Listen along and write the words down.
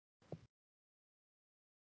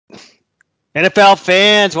NFL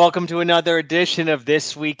fans, welcome to another edition of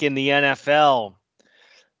This Week in the NFL.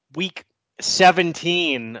 Week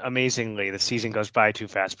 17, amazingly, the season goes by too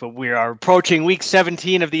fast, but we are approaching week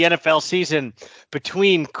 17 of the NFL season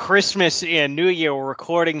between Christmas and New Year. We're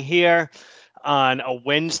recording here on a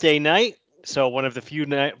Wednesday night, so one of the few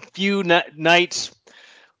nights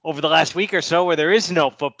over the last week or so where there is no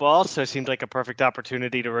football, so it seemed like a perfect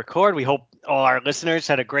opportunity to record. We hope all our listeners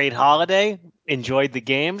had a great holiday, enjoyed the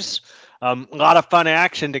games. A lot of fun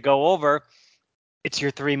action to go over. It's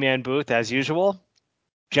your three-man booth as usual.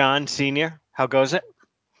 John Senior, how goes it?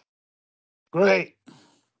 Great.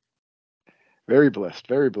 Very blessed.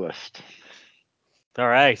 Very blessed. All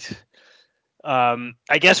right.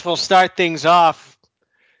 I guess we'll start things off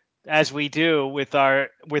as we do with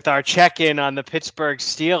our check-in on the Pittsburgh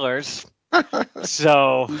Steelers.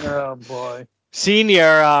 So, Oh boy.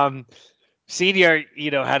 Senior, Senior,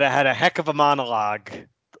 had a heck of a monologue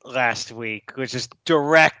last week, which is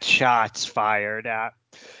direct shots fired at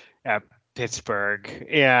Pittsburgh,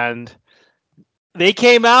 and they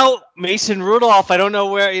came out. Mason Rudolph, I don't know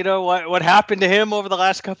what happened to him over the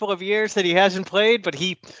last couple of years that he hasn't played, but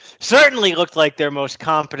he certainly looked like their most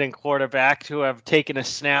competent quarterback to have taken a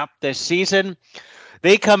snap this season.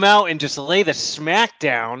 They come out and just lay the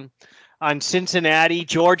smackdown on Cincinnati.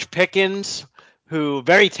 George Pickens, who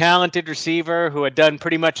very talented receiver, who had done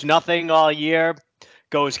pretty much nothing all year,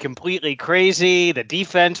 goes completely crazy. The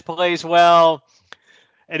defense plays well,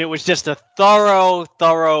 and it was just a thorough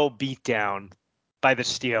beatdown by the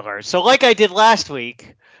Steelers. So, like I did last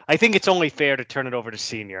week, I think it's only fair to turn it over to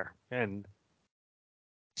Senior. And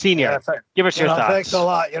Yeah, Senior, give us your thanks a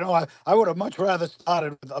thoughts. lot. I would have much rather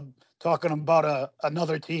started with talking about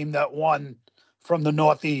another team that won from the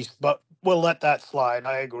Northeast, but we'll let that slide.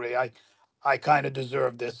 I agree. I kind of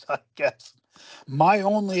deserve this, I guess. My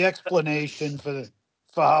only explanation for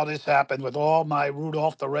how this happened, with all my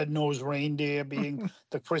Rudolph the Red-Nosed Reindeer being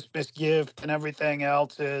the Christmas gift and everything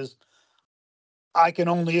else, is I can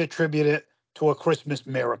only attribute it to a Christmas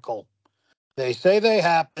miracle. They say they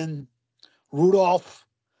happen. Rudolph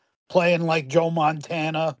playing like Joe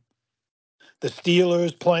Montana, the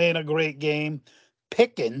Steelers playing a great game.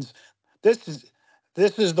 Pickens, this is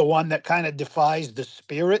this is the one that kind of defies the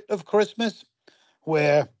spirit of Christmas,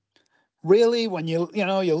 where really when you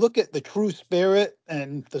look at the true spirit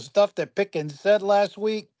and the stuff that Pickens said last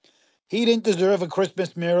week, he didn't deserve a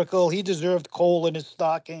Christmas miracle. He deserved coal in his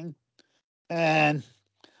stocking. And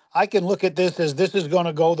I can look at this is going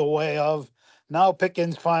to go the way of now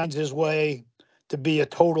Pickens finds his way to be a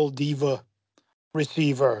total diva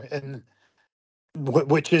receiver, and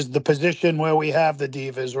which is the position where we have the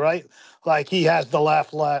divas, right? Like he has the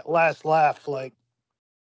last laugh. Like,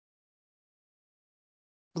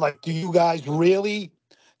 do you guys really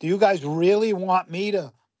want me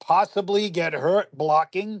to possibly get hurt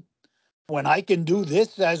blocking when I can do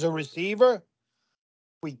this as a receiver?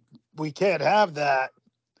 We we can't have that.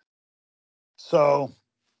 So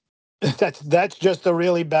that's just a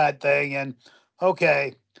really bad thing. And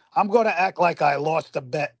okay, I'm going to act like I lost a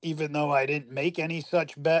bet, even though I didn't make any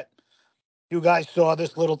such bet. You guys saw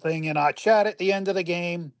this little thing in our chat at the end of the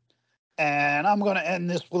game, and I'm going to end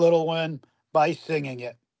this little one by singing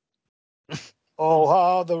it. Oh,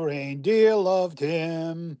 how the reindeer loved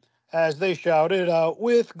him as they shouted out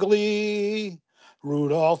with glee.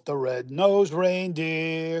 Rudolph the red-nosed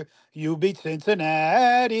reindeer, you beat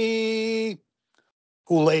Cincinnati.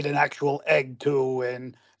 Who laid an actual egg too,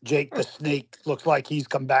 and Jake the snake looks like he's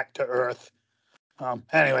come back to earth.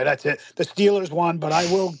 Anyway, that's it. The Steelers won, but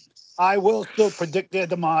I will still predict their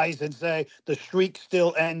demise and say the streak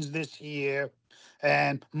still ends this year.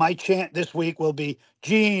 And my chant this week will be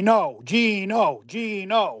Gino, Gino,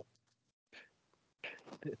 Gino.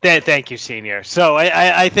 Thank you, Senior. So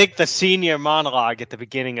I think the Senior monologue at the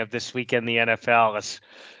beginning of this week in the NFL is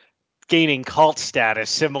gaining cult status,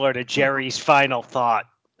 similar to Jerry's final thought.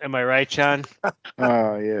 Am I right, John?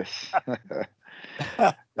 Ah, yes.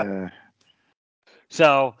 uh,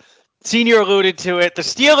 So, Senior alluded to it. The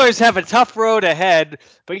Steelers have a tough road ahead,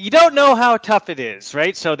 but you don't know how tough it is,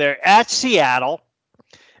 right? So they're at Seattle,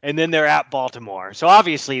 and then they're at Baltimore. So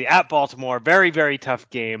obviously, at Baltimore, very tough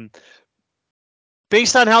game.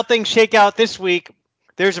 Based on how things shake out this week,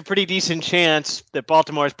 there's a pretty decent chance that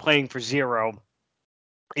Baltimore is playing for zero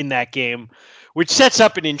in that game, which sets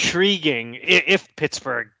up an intriguing if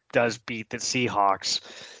Pittsburgh does beat the Seahawks,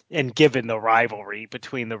 and given the rivalry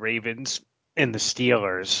between the Ravens and the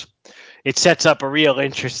Steelers, it sets up a real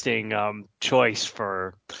interesting choice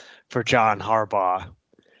for John Harbaugh.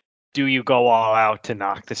 Do you go all out to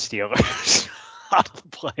knock the Steelers out of the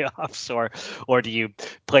playoffs, or do you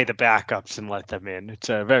play the backups and let them in? It's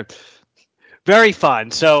a very very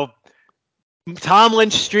fun. So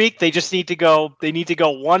Tomlin's streak, they just need to go. They need to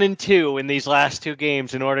go 1-2 in these last two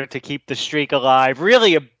games in order to keep the streak alive.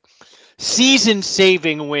 Really, a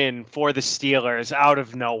season-saving win for the Steelers out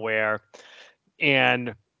of nowhere.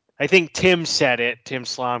 And I think Tim said it, Tim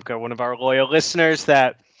Slomka, one of our loyal listeners,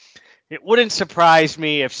 that it wouldn't surprise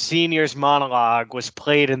me if Senior's monologue was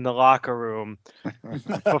played in the locker room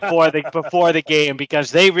before the game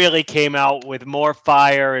because they really came out with more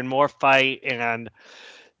fire and more fight and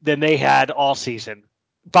than they had all season.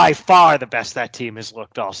 By far the best that team has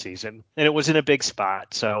looked all season, and it was in a big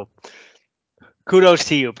spot. So kudos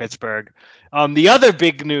to you, Pittsburgh. The other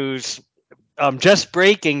big news, just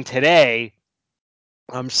breaking today.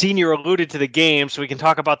 Senior alluded to the game, so we can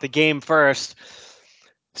talk about the game first.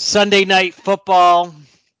 Sunday night football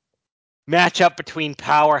matchup between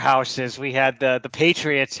powerhouses. We had the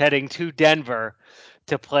Patriots heading to Denver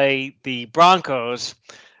to play the Broncos.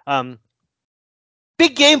 Um,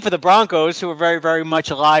 Big game for the Broncos, who are very, very much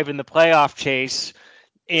alive in the playoff chase.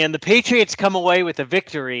 And the Patriots come away with a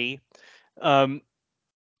victory. Um,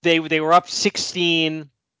 they were up 16.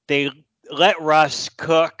 They let Russ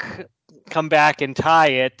cook, come back and tie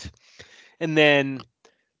it, and then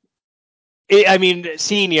I mean,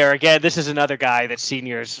 Senior again. This is another guy that's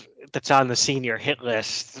on the senior hit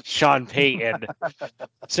list. Sean Payton.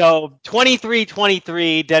 So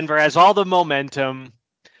 23-23, Denver has all the momentum.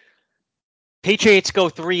 Patriots go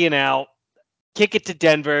 3-and-out. Kick it to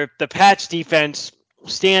Denver. The Pats defense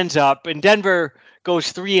stands up, and Denver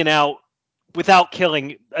goes 3-and-out without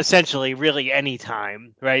killing essentially really any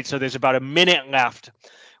time. Right. So there's about a minute left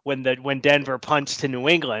when Denver punts to New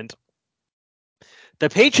England. The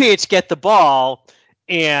Patriots get the ball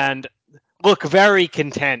and look very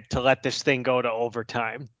content to let this thing go to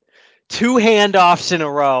overtime. Two handoffs in a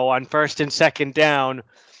row on first and second down.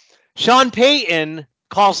 Sean Payton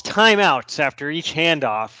calls timeouts after each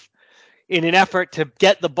handoff in an effort to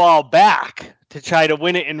get the ball back to try to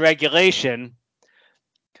win it in regulation.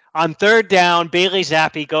 On third down, Bailey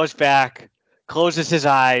Zappi goes back, closes his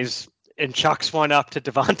eyes, and chucks one up to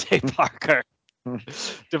Devontae Parker.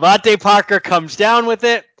 Devontae Parker comes down with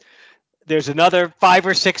it. There's another 5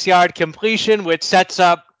 or 6 yard completion, which sets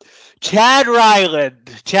up Chad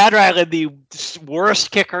Ryland. Chad Ryland, the worst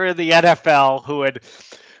kicker in the NFL,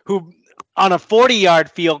 who on a 40-yard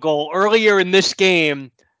field goal earlier in this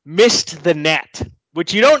game missed the net,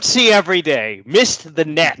 which you don't see every day. Missed the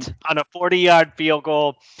net on a 40-yard field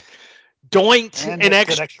goal. Doinked And an missed an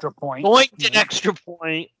extra extra point. doinked an Yeah. extra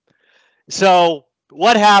point. So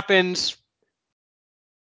what happens?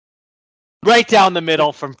 Right down the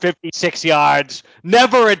middle from 56 yards.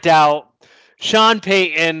 Never a doubt. Sean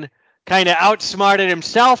Payton kind of outsmarted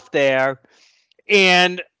himself there.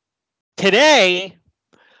 And today,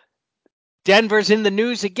 Denver's in the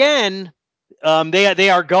news again. They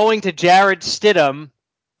are going to Jared Stidham.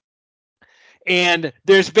 And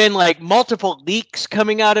there's been like multiple leaks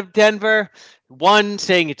coming out of Denver. One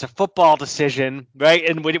saying it's a football decision, right?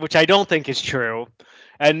 And which I don't think is true.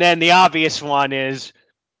 And then the obvious one is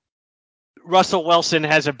Russell Wilson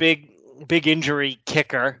has a big injury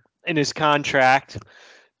kicker in his contract.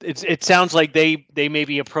 It sounds like they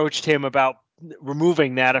maybe approached him about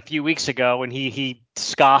removing that a few weeks ago, and he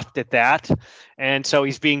scoffed at that, and so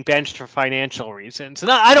he's being benched for financial reasons.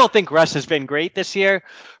 And I don't think Russ has been great this year,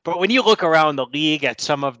 but when you look around the league at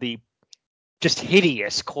some of the just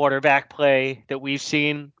hideous quarterback play that we've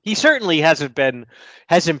seen, he certainly hasn't been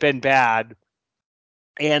bad.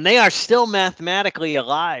 And they are still mathematically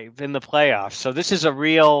alive in the playoffs. So this is a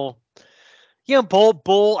real, bold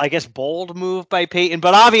move by Peyton.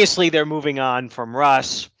 But obviously they're moving on from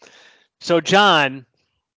Russ. So John,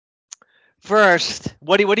 first,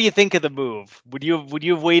 what do you think of the move? Would you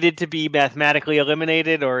have waited to be mathematically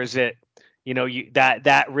eliminated, or is it,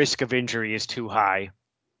 that risk of injury is too high?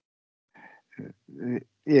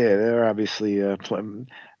 Yeah, they're obviously they're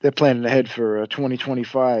planning ahead for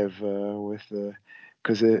 2025 with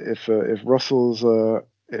because if Russell's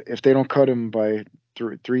if they don't cut him by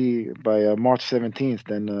March 17th,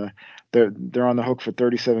 then they're on the hook for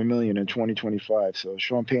 37 million in 2025. So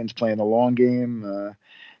Sean Payton's playing a long game.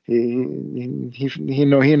 He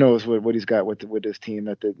knows what he's got with his team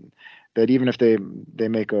that even if they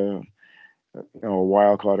make a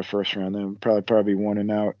wild card or first round, they'll probably one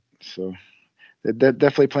and out. So they're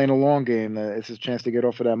definitely playing a long game. It's a chance to get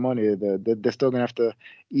off of that money. They're still gonna have to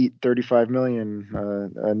eat 35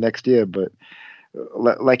 million next year. But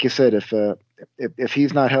like you said, if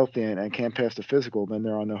he's not healthy and can't pass the physical, then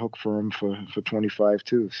they're on the hook for him for 25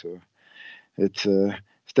 too. So it's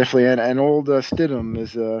definitely, and old Stidham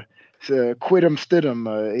is Quidem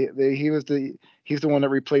Stidham. He was the he's the one that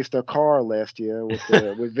replaced a car last year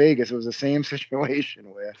with Vegas. It was the same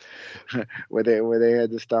situation where they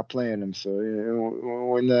had to stop playing him. So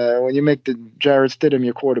when you make the Jared Stidham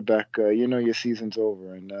your quarterback, you know your season's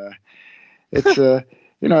over. And it's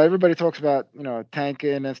everybody talks about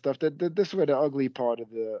tanking and stuff. This is where the ugly part of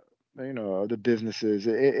the business is.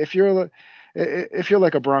 If you're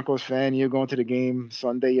like a Broncos fan, you're going to the game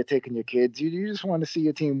Sunday, you're taking your kids, you just want to see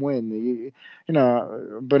your team win.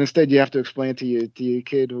 But instead you have to explain to your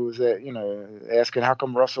kid who's asking how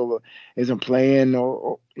come Russell isn't playing,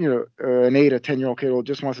 or an 8 or 10 year old kid who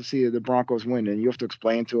just wants to see the Broncos win, and you have to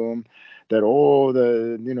explain to him that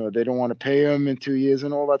they don't want to pay him in 2 years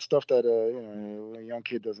and all that stuff that a young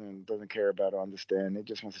kid doesn't care about or understand. He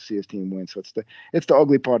just wants to see his team win. So it's the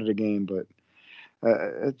ugly part of the game, but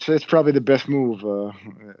it's probably the best move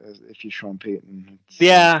if you're Sean Payton.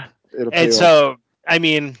 Yeah, It'll and pay off. so I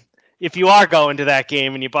mean, if you are going to that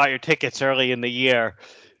game and you bought your tickets early in the year,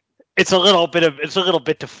 it's a little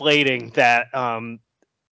bit deflating that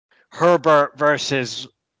Herbert versus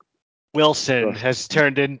Wilson Russell. has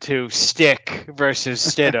turned into Stick versus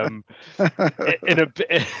Stidham in a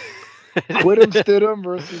Quidem Stidham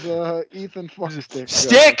versus Ethan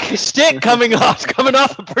Fuckstick. Stick coming off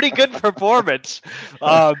a pretty good performance,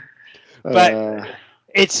 but Uh,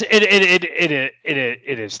 it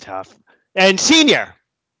is tough. And Senior,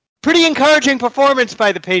 pretty encouraging performance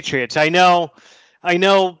by the Patriots. I know.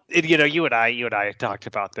 You and I talked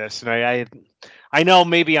about this, and I know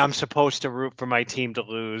maybe I'm supposed to root for my team to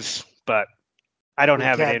lose, but I don't We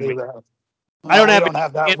have it can't in do me. that. I don't We have it don't have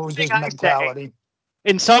in that me. The thing losers I say, mentality.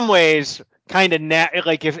 in some ways, kind of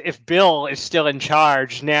like if Bill is still in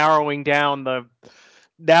charge, narrowing down the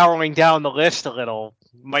list a little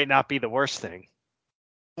might not be the worst thing.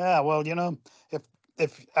 Yeah, well,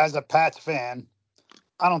 if as a Pats fan,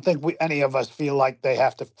 I don't think any of us feel like they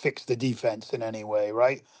have to fix the defense in any way,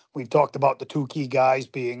 right? We've talked about the two key guys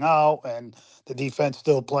being out and the defense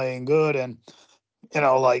still playing good, and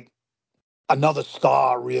like another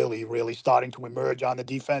star really, really starting to emerge on the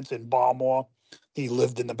defense in Baltimore. He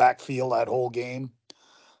lived in the backfield that whole game.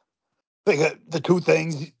 The two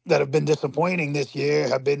things that have been disappointing this year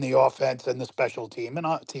have been the offense and the special team. And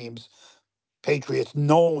our teams, Patriots,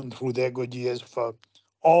 known through their good years for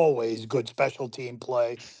always good special team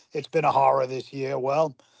play. It's been a horror this year.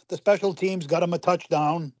 Well, the special teams got them a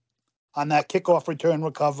touchdown on that kickoff return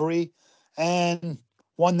recovery and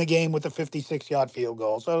won the game with a 56-yard field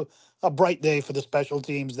goal. So a bright day for the special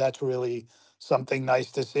teams. That's really something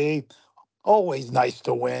nice to see. Always nice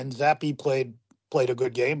to win. Zappy played a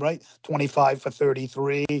good game, right? 25 for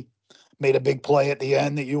 33. Made a big play at the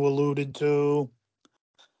end that you alluded to.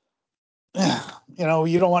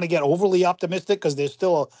 You don't want to get overly optimistic because they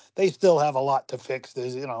still have a lot to fix.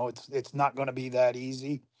 It's not going to be that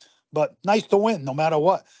easy, but nice to win no matter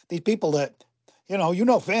what. These people that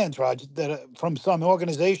fans, Raj, that from some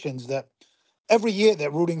organizations that every year they're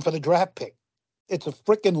rooting for the draft pick. It's a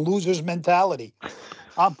freaking loser's mentality.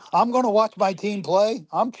 I'm going to watch my team play.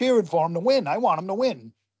 I'm cheering for them to win. I want them to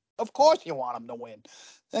win. Of course, you want them to win.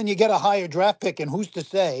 Then you get a higher draft pick, and who's to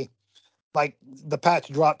say? Like the Pats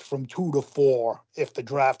dropped from 2 to 4 if the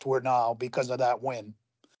draft were now because of that win.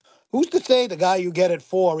 Who's to say the guy you get at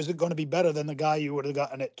 4 isn't going to be better than the guy you would have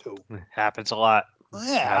gotten at 2? Happens a lot.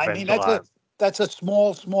 Yeah, I mean Happens a lot. that's a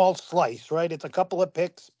small slice, right? It's a couple of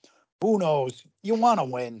picks. Who knows? You want to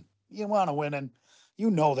win. You want to win, and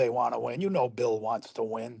they want to win. Bill wants to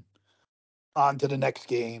win. On to the next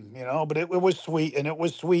game, But it was sweet, and it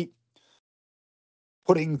was sweet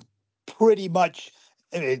putting pretty much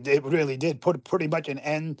it really did put pretty much an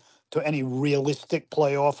end to any realistic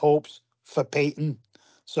playoff hopes for Peyton.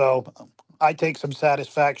 So I take some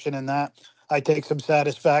satisfaction in that. I take some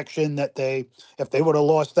satisfaction that if they would have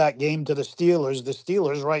lost that game to the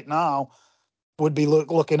Steelers right now would be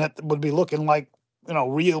looking like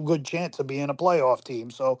real good chance of being a playoff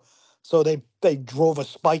team. So they drove a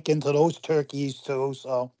spike into those turkeys too.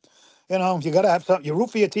 So you got to have something. You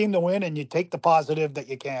root for your team to win, and you take the positive that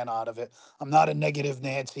you can out of it. I'm not a negative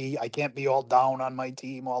Nancy. I can't be all down on my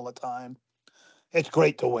team all the time. It's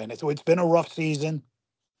great to win. It's been a rough season.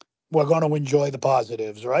 We're going to enjoy the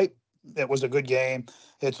positives, right? It was a good game.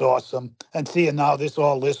 It's awesome. And seeing now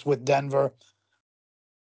all this with Denver,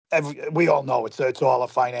 we all know it's all a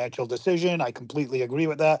financial decision. I completely agree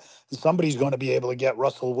with that. And somebody's going to be able to get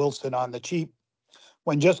Russell Wilson on the cheap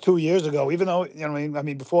when just 2 years ago, even though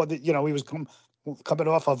before he was coming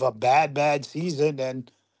off of a bad season,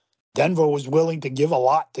 and Denver was willing to give a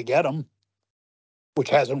lot to get him, which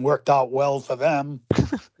hasn't worked out well for them.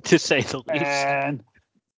 To say the least. And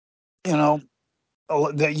you know,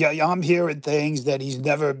 Yeah, I'm hearing things that he's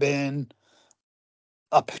never been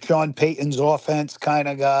a Sean Payton's offense kind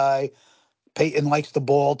of guy. Peyton likes the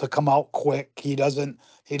ball to come out quick. He doesn't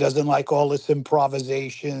like all this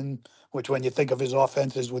improvisation, which when you think of his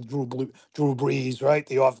offenses with Drew Brees, right?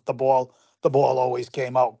 The ball always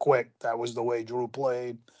came out quick. That was the way Drew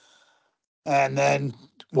played. And then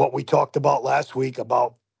what we talked about last week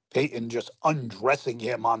about Peyton just undressing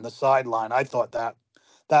him on the sideline. I thought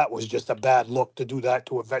that was just a bad look to do that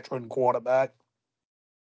to a veteran quarterback.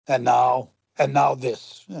 And now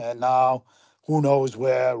this. And now who knows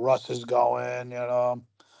where Russ is going,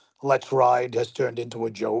 Let's Ride has turned into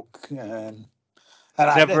a joke. And It's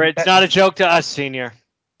I never. It's not a joke to us, senior.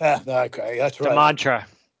 okay, that's It's a right. mantra.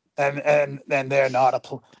 And they're not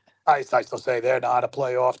I still say they're not a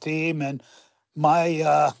playoff team. And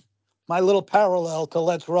my little parallel to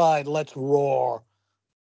Let's Ride, Let's Roar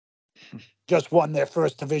just won their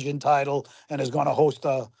first division title and is going to host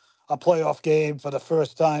a playoff game for the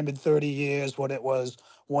first time in 30 years when it was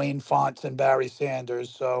Wayne Fonts and Barry Sanders.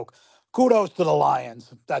 So kudos to the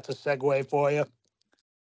Lions. That's a segue for you.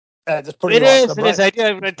 It's pretty It is. awesome, It is. right? I do.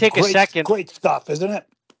 I'm going to take a Great, second. great stuff, isn't it?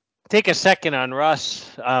 Take a second on Russ.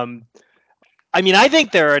 I mean, I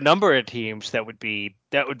think there are a number of teams that would be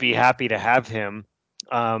happy to have him.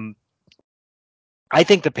 Um, I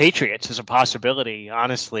think the Patriots is a possibility.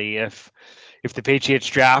 Honestly, if the Patriots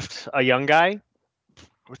draft a young guy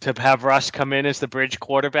to have Russ come in as the bridge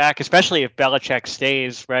quarterback, especially if Belichick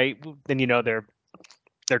stays, right? Then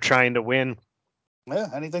they're trying to win. Yeah,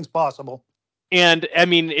 anything's possible. And I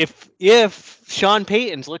mean, if Sean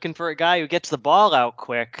Payton's looking for a guy who gets the ball out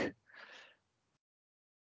quick,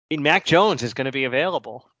 I mean, Mac Jones is going to be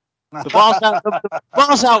available. The ball's out. The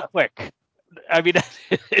ball's out quick. I mean,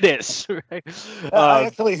 it is. Right? I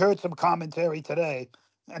actually heard some commentary today,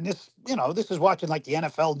 and this is watching like the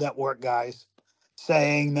NFL Network guys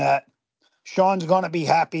saying that Sean's going to be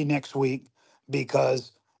happy next week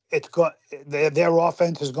because it's got their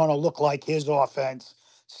offense is going to look like his offense.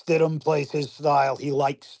 Stidham plays his style. He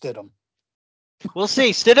likes Stidham. We'll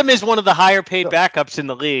see. Stidham is one of the higher paid So, backups in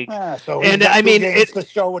the league, so he's and got I two mean games it. to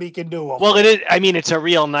show what he can do. Well, it is. I mean, it's a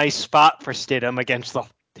real nice spot for Stidham against the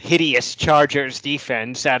hideous Chargers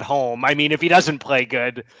defense at home. I mean, if he doesn't play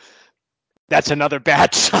good, that's another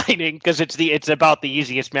bad signing because it's about the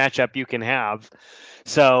easiest matchup you can have.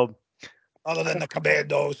 So Other than the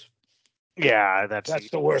Commandos, yeah, that's that's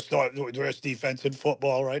the. the worst defense in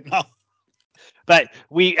football right now. But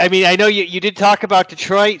I mean, I know you did talk about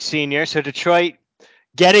Detroit, senior. So Detroit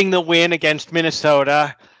getting the win against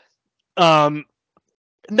Minnesota, um,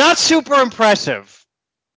 not super impressive.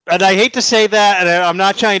 And I hate to say that, and I'm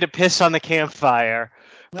not trying to piss on the campfire,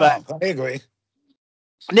 but No, I agree.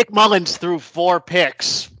 Nick Mullins threw 4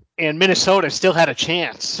 picks, and Minnesota still had a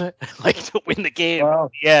chance, like to win the game at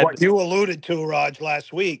Well, the end. what you alluded to, Raj,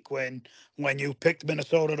 last week when you picked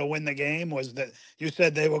Minnesota to win the game was that you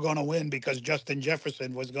said they were going to win because Justin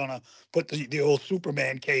Jefferson was going to put the old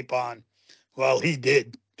Superman cape on. Well, he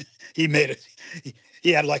did. He made it. He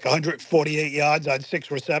had like 148 yards on 6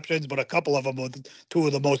 receptions, but a couple of them were two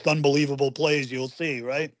of the most unbelievable plays you'll see.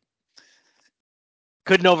 Right?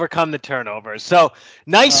 Couldn't overcome the turnovers. So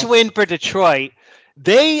nice Well, win for Detroit.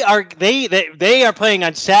 They are playing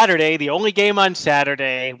on Saturday, the only game on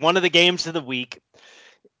Saturday, one of the games of the week.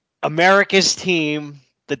 America's team,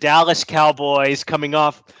 the Dallas Cowboys, coming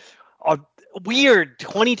off a weird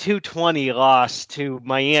 22-20 loss to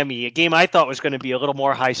Miami, a game I thought was going to be a little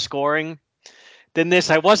more high scoring than this.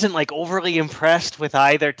 I wasn't like overly impressed with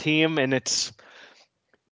either team, and it's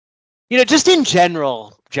just in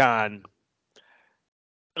general, John,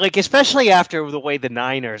 like especially after the way the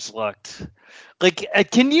Niners looked. Like,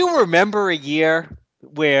 can you remember a year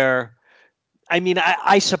where I mean,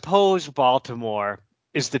 I suppose Baltimore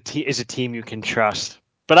is a team you can trust,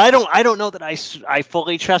 but I don't know that I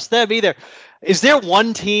fully trust them either. Is there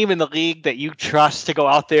one team in the league that you trust to go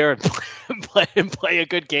out there and play a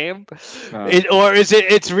good game, Uh, or is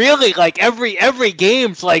it's really like every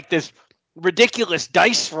game's like this ridiculous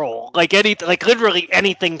dice roll, like literally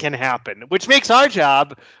anything can happen, which makes our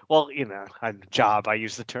job, well, job, I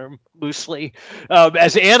use the term loosely,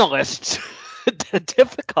 as analysts,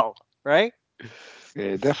 difficult, right?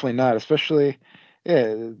 yeah, definitely not. Especially,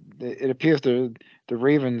 yeah, it appears the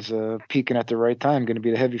Ravens peaking at the right time, going to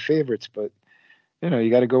be the heavy favorites. But you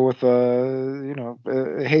got to go with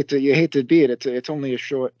you hate to be it. It's only a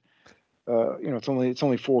short. It's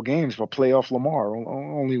only 4 games, but playoff Lamar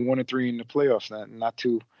only 1-3 in the playoffs. Not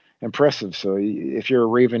too impressive. So if you're a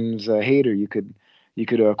Ravens hater, you could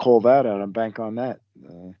call that out and bank on that.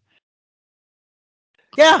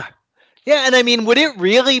 Yeah, Yeah, and I mean, would it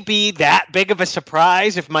really be that big of a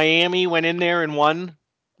surprise if Miami went in there and won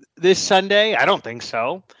this Sunday? I don't think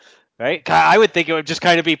so. Right? I would think it would just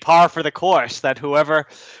kind of be par for the course that whoever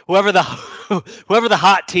the whoever the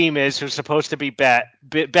hot team is who's supposed to be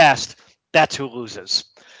best, that's who loses.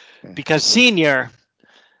 Yeah. Because senior,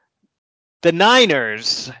 the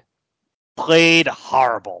Niners played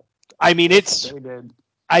horrible. I mean, Yes, it's they did.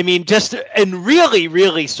 I mean, just and really,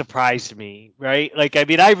 really surprised me, right? Like, I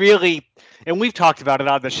mean, I really, and we've talked about it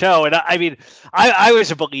on the show, and I mean, I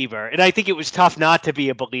was a believer, and I think it was tough not to be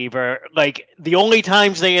a believer. Like, the only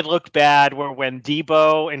times they had looked bad were when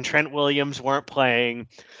Debo and Trent Williams weren't playing.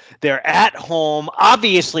 They're at home.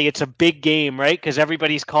 Obviously, it's a big game, right? Because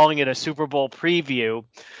everybody's calling it a Super Bowl preview,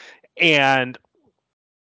 and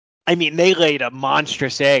I mean, they laid a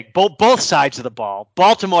monstrous egg. Both sides of the ball.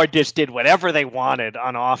 Baltimore just did whatever they wanted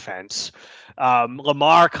on offense.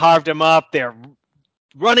 Lamar carved them up. Their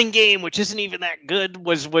running game, which isn't even that good,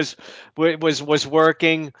 was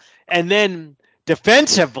working. And then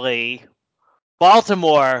defensively,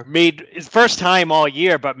 Baltimore made his first time all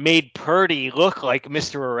year, but made Purdy look like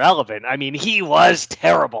Mr. Irrelevant. I mean, he was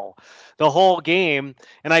terrible the whole game.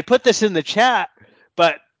 And I put this in the chat,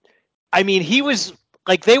 but I mean, he was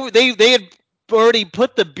like they had already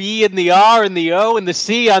put the B and the R and the O and the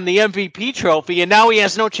C on the MVP trophy, and now he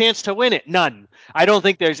has no chance to win it. None. I don't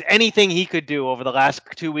think there's anything he could do over the last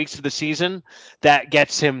 2 weeks of the season that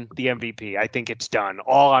gets him the MVP. I think it's done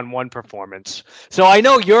all on one performance. So I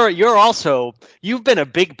know you're also you've been a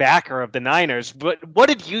big backer of the Niners, but what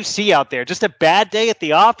did you see out there? Just a bad day at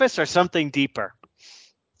the office or something deeper?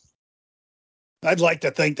 I'd like to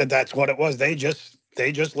think that that's what it was. They just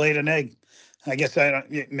laid an egg. I guess I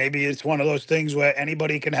don't, maybe it's one of those things where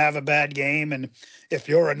anybody can have a bad game, and if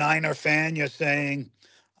you're a Niner fan, you're saying,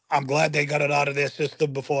 "I'm glad they got it out of their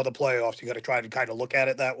system before the playoffs." You got to try to kind of look at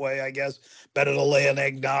it that way, I guess. Better to lay an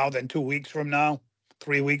egg now than 2 weeks from now,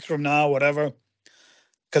 3 weeks from now, whatever.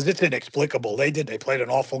 Because it's inexplicable. They played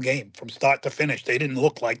an awful game from start to finish. They didn't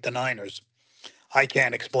look like the Niners. I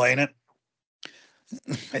can't explain it.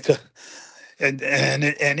 It's a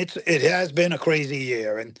it has been a crazy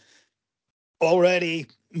year, and already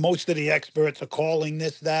most of the experts are calling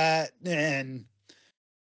this that, and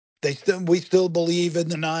we still believe in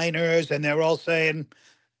the Niners, and they're all saying,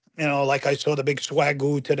 like I saw the big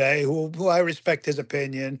swagoo today, who I respect his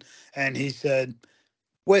opinion, and he said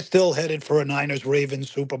we're still headed for a Niners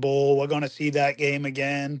Ravens Super Bowl. We're going to see that game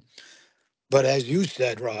again. But as you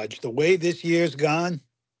said, Raj, the way this year's gone,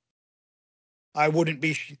 I wouldn't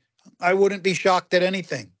be sh- I wouldn't be shocked at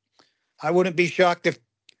anything. I wouldn't be shocked if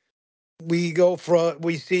we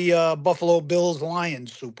see Buffalo Bills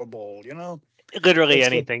Lions Super Bowl. Literally It's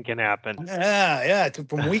anything can happen. yeah, yeah.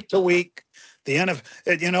 From week to week, the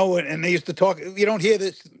NFL, and they used to talk. You don't hear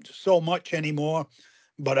this so much anymore,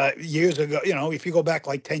 but years ago, if you go back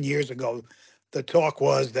like 10 years ago, the talk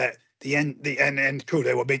was that and true,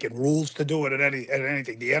 they were making rules to do it at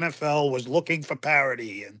anything. The NFL was looking for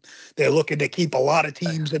parity, and they're looking to keep a lot of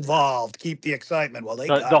teams involved, keep the excitement. Well, they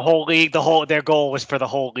The got whole league, the whole their goal was for the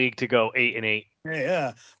whole league to go 8-8. yeah,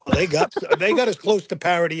 yeah. Well, they got as close to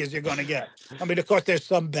parity as you're going to get. I mean, of course, there's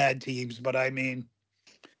some bad teams, but I mean,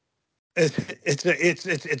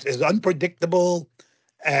 it's as unpredictable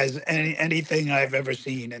as anything I've ever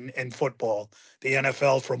seen in football. The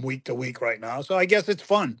NFL from week to week right now. So I guess it's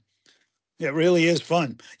fun. It really is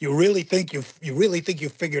fun. You really think you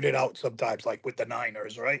figured it out sometimes, like with the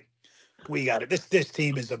Niners, right? We got it. This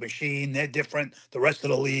team is a machine. They're different. The rest of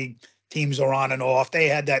the league teams are on and off. They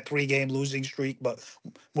had that 3 game losing streak, but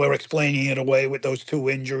we're explaining it away with those 2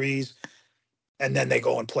 injuries, and then they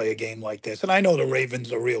go and play a game like this. And I know the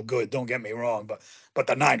Ravens are real good. Don't get me wrong, but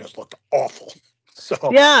the Niners looked awful. So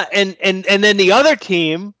Yeah, and then the other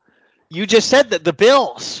team, you just said that the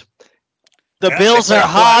Bills. The yeah, they Bills are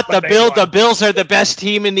played flat, hot. but they The won. Bills are the best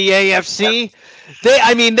team in the AFC.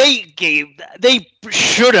 I mean, they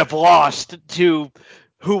should have lost to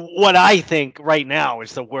who what I think right now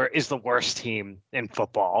is the worst team in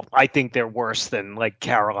football. I think they're worse than like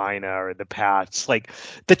Carolina or the Pats. Like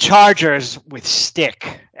the Chargers with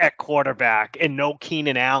Stick at quarterback and no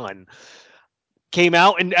Keenan Allen came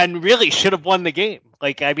out and really should have won the game.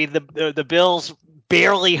 Like I mean, the Bills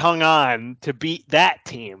barely hung on to beat that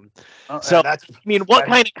team. So And that's I mean, what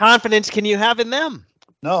and kind of confidence can you have in them?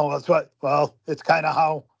 no, that's what. Well, it's kind of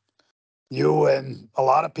how you and a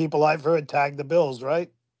lot of people I've heard tag the Bills, right?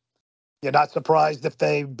 You're not surprised if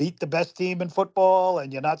they beat the best team in football,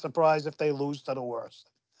 and you're not surprised if they lose to the worst.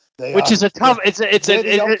 They Which are is a they're, tough. It's they're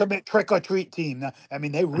the a ultimate trick or treat team. I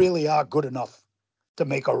mean, they really are good enough to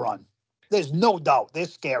make a run. There's no doubt they're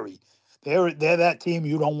scary. They're that team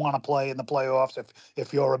you don't want to play in the playoffs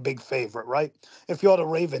if you're a big favorite, right? If you're the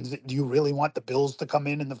Ravens, do you really want the Bills to come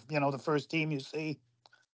in the the first team you see?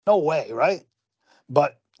 No way, right?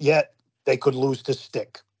 But yet they could lose to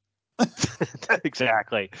stick.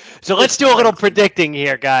 Exactly. So let's It's do a little crazy. predicting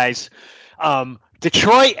here, guys.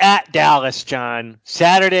 Detroit at Dallas, John.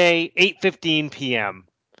 Saturday, 8:15 p.m.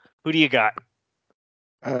 Who do you got?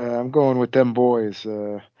 I'm going with them boys.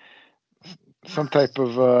 Some type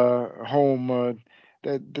of home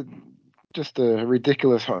that just a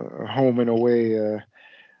ridiculous home in a way.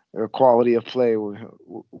 Quality of play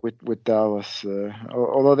with Dallas.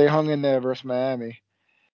 Although they hung in there versus Miami,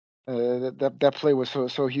 that play was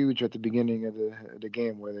so huge at the beginning of the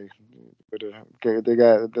game where they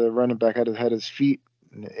got the running back had his feet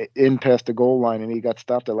in past the goal line and he got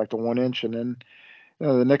stopped at like the 1 inch, and then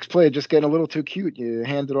the next play just getting a little too cute. You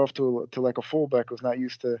hand it off to like a fullback who's not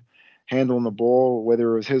used to handling the ball,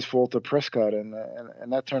 whether it was his fault or Prescott, and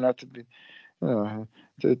that turned out to be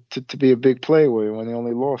to be a big play when they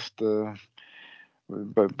only lost.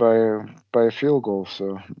 But by a field goal.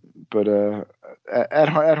 So, but at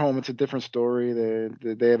home it's a different story.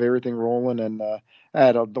 They have everything rolling, and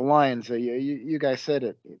the Lions. You guys said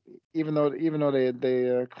it. Even though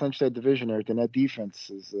they clinched their division, and everything, that defense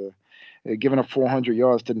is giving up 400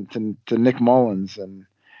 yards to Nick Mullins, and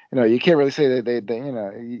you can't really say that they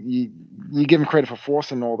you give them credit for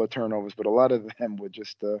forcing all the turnovers, but a lot of them were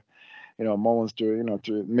just Mullins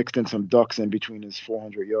mixed in some ducks in between his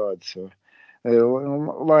 400 yards. So the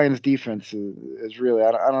Lions defense is really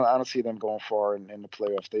I don't see them going far in the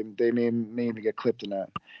playoffs. They may even get clipped in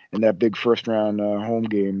that big first round home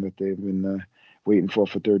game that they've been waiting for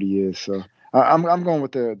 30 years. So I'm going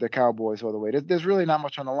with the Cowboys all the way. There's really not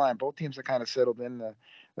much on the line. Both teams are kind of settled in.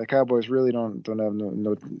 The Cowboys really don't have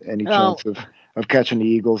no any chance Well, of catching the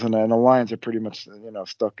Eagles, and the Lions are pretty much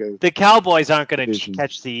stuck at the Cowboys aren't going to division.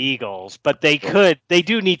 catch the Eagles, but they Right. could. They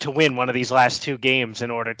do need to win one of these last two games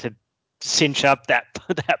in order to cinch up that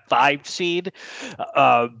that 5 seed.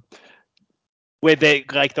 Uh, where they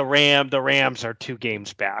like the Rams are 2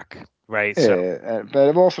 games back, right? So Yeah,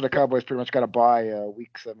 but also the Cowboys pretty much got to buy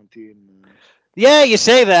week 17. yeah, you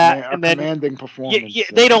say that, A and then commanding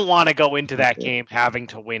performance. they don't want to go into that Yeah, game having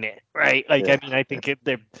to win it, right? Like I yeah, mean, I think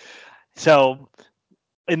they're so.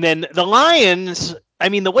 And then the Lions. I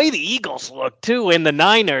mean, the way the Eagles look too, and the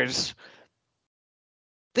Niners,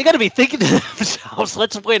 they got to be thinking to themselves,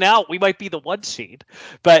 "Let's win out. We might be the 1 seed."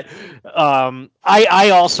 But I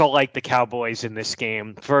also like the Cowboys in this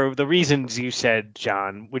game for the reasons you said,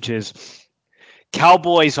 John, which is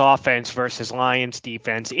Cowboys offense versus Lions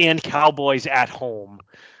defense, and Cowboys at home.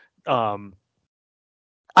 Um,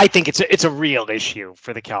 I think it's a real issue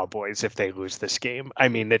for the Cowboys if they lose this game. I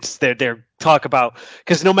mean, it's they're talk about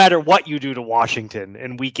because no matter what you do to Washington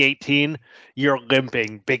in Week 18, you're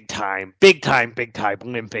limping big time, big time, big time,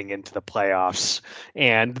 limping into the playoffs,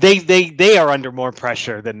 and they are under more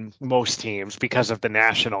pressure than most teams because of the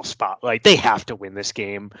national spotlight. They have to win this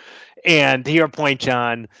game, and to your point,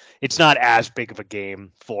 John, it's not as big of a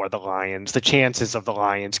game for the Lions. The chances of the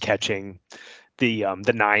Lions catching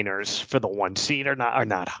the Niners for the 1 seed are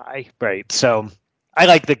not high, right? So I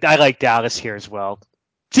like Dallas here as well.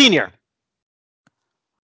 Senior,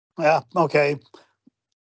 Yeah, okay.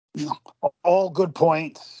 All good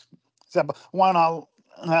points. Except one, I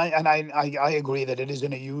agree that it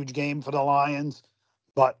isn't a huge game for the Lions,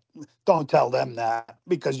 but don't tell them that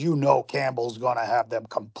because Campbell's going to have them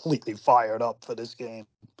completely fired up for this game.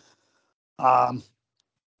 Um,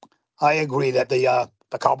 I agree that the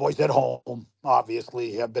Cowboys at home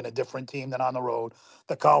obviously have been a different team than on the road.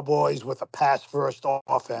 The Cowboys with a pass first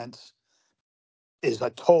offense is a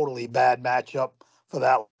totally bad matchup for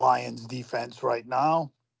that Lions defense right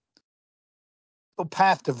now. The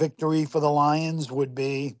path to victory for the Lions would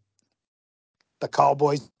be the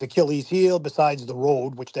Cowboys' Achilles heel, besides the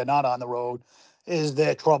road, which they're not on the road, is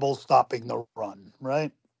their trouble stopping the run,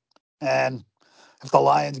 right? And if the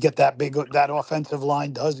Lions get that offensive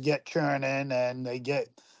line does get churning and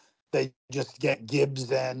they just get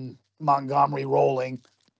Gibbs and Montgomery rolling,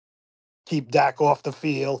 keep Dak off the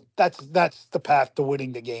field. That's the path to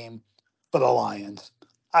winning the game for the Lions.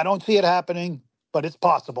 I don't see it happening, but it's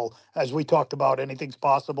possible. As we talked about, anything's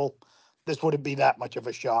possible. This wouldn't be that much of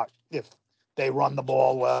a shock if they run the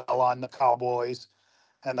ball well on the Cowboys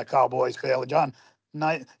and the Cowboys fail. John,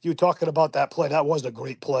 you talking about that play? That was a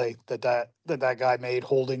great play that guy made,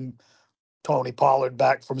 holding Tony Pollard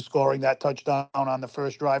back from scoring that touchdown on the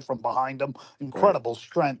first drive from behind him. right. Incredible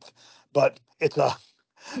strength, but it's a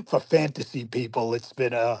for fantasy people, it's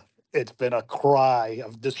been a cry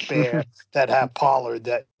of despair that have Pollard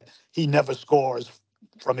that he never scores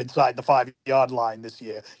from inside the 5 yard line this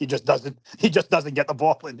year. He just doesn't get the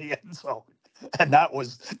ball in the end zone. And that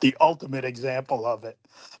was the ultimate example of it.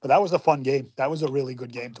 But that was a fun game. That was a really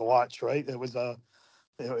good game to watch, right? It was an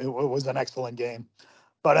excellent game.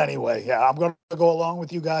 But anyway, yeah, I'm going to go along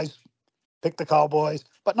with you guys. Pick the Cowboys,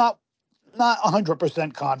 but not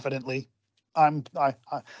 100% confidently. I'm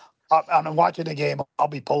I'm watching the game. I'll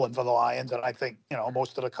be pulling for the Lions, and I think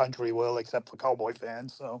most of the country will, except for Cowboy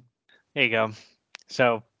fans. So There you go.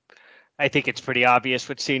 So I think it's pretty obvious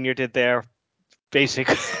what Senior did there.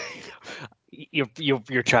 Basically,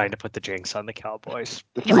 you're trying to put the jinx on the Cowboys.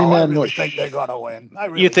 The three no, I man really mush. think they're gonna win. I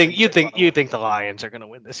You really think think you they're think gonna you win. think the Lions are going to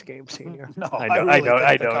win this game, Senior? No, I I know, I really know,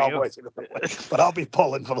 I think the know you. Cowboys are gonna win, but I'll be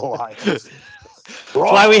pulling for the Lions.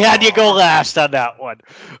 That's why we had you go Roar! last on that one.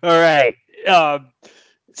 All right. Um,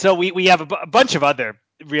 so we have a bunch of other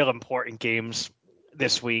real important games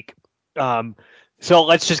this week. Um, so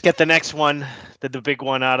let's just get the next one, the big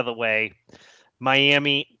one, out of the way.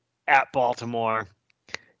 Miami at Baltimore.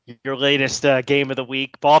 Your latest game of the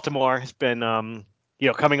week. Baltimore has been,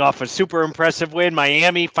 coming off a super impressive win.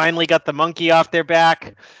 Miami finally got the monkey off their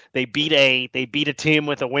back. They beat a team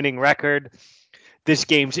with a winning record. This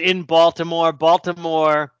game's in Baltimore.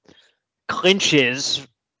 Clinches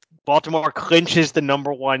Baltimore clinches the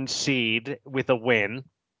number one seed with a win.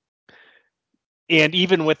 And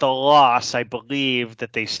even with a loss, I believe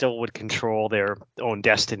that they still would control their own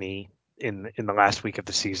destiny in the last week of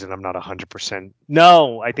the season. I'm not 100%.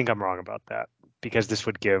 No, I think I'm wrong about that because this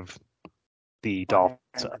would give the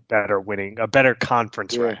Dolphins a better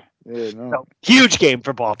conference Yeah, record. yeah, no. So huge game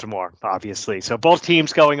for Baltimore, obviously. So both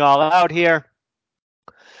teams going all out here.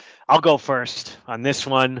 I'll go first on this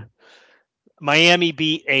one. Miami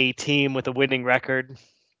beat a team with a winning record.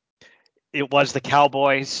 It was the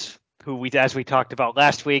Cowboys, who as we talked about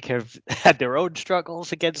last week, have had their own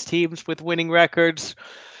struggles against teams with winning records.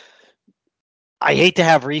 I hate to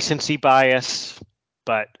have recency bias,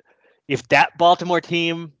 but if that Baltimore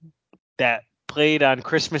team that played on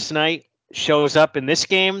Christmas night shows up in this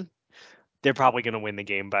game, they're probably going to win the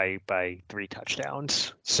game by 3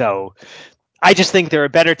 touchdowns. So I just think they're a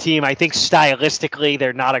better team. I think stylistically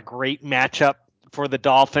they're not a great matchup for the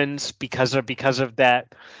Dolphins because of the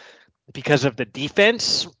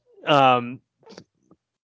defense. Um,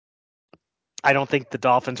 I don't think the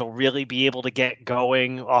Dolphins will really be able to get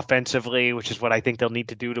going offensively, which is what I think they'll need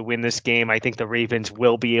to do to win this game. I think the Ravens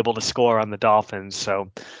will be able to score on the Dolphins.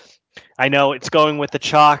 So I know it's going with the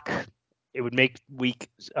chalk. It would make week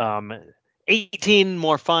 18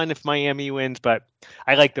 more fun if Miami wins, but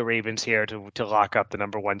I like the Ravens here to lock up the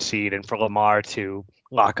number one seed and for Lamar to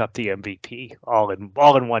lock up the MVP all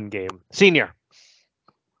in one game. Senior.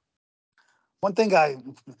 One thing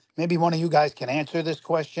maybe one of you guys can answer this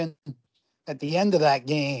question. At the end of that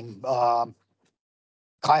game,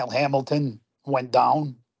 Kyle Hamilton went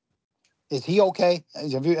down. Is he okay?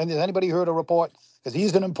 Has anybody heard a report? Because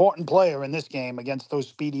he's an important player in this game against those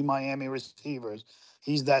speedy Miami receivers.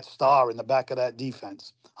 He's that star in the back of that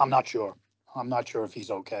defense. I'm not sure. I'm not sure if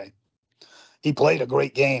he's okay. He played a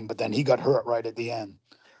great game, but then he got hurt right at the end.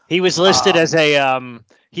 He was listed Um, as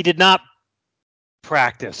he did not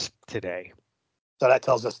practice today. so that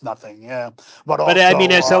tells us nothing. Yeah, but But I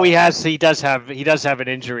mean, also, so he does have an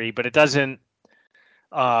injury, but it doesn't.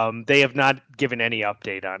 They have not given any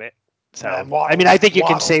update on it. So and I mean, I think you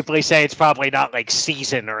can Waddles, safely say it's probably not like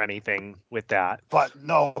season or anything with that. but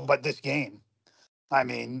no, but this game. I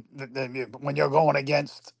mean, when you're going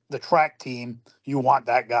against the track team, you want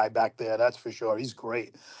that guy back there. That's for sure. He's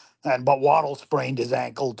great. But Waddle sprained his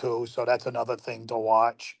ankle too, so that's another thing to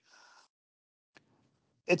watch.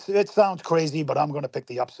 It sounds crazy, but I'm going to pick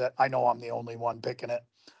the upset. I know I'm the only one picking it.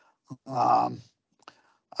 Um,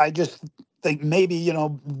 I just think maybe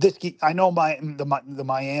I know the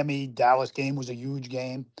Miami Dallas game was a huge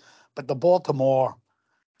game, but the Baltimore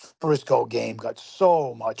Frisco game got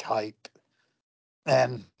so much hype,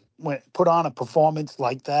 and when put on a performance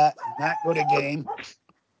like that good a game,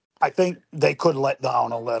 I think they could let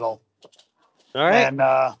down a little. All right. And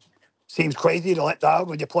seems crazy to let down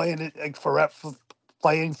when you're playing it like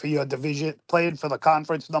playing for your division, playing for the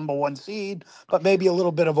conference number one seed, but maybe a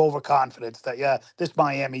little bit of overconfidence that, yeah, this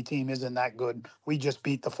Miami team isn't that good. We just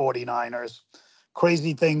beat the 49ers.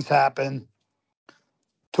 Crazy things happen.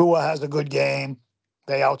 Tua has a good game.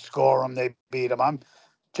 They outscore them. They beat them. I'm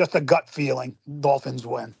just a gut feeling. Dolphins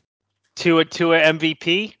win. To a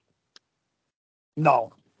MVP.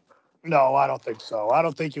 No, no, I don't think so. I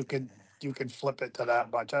don't think you can flip it to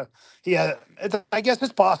that much. Yeah, I guess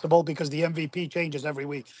it's possible because the MVP changes every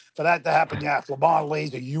week. For that to happen, yeah, if Lamar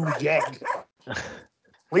lays a huge egg,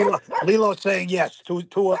 Lilo's saying yes. Tua,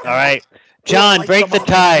 All right, Tua John, lights break him the up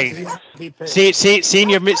and wins tie. the MVP.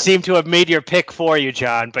 Senior seemed to have made your pick for you,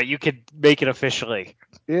 John, but you could make it officially.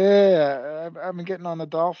 Yeah, I've been getting on the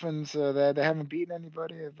Dolphins. They haven't beaten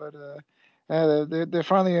anybody, but they're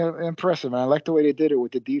finally impressive. And I like the way they did it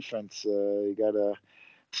with the defense. You got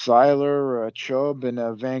Seiler, Chubb, and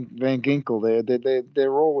Van Ginkel.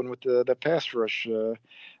 They're rolling with the pass rush.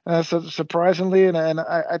 So surprisingly, and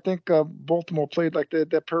I think Baltimore played like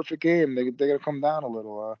that perfect game. They're gonna come down a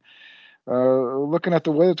little. Looking at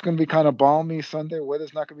the weather, it's gonna be kind of balmy Sunday.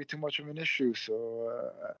 Weather's not gonna be too much of an issue, so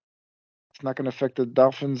it's not gonna affect the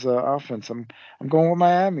Dolphins' offense. I'm going with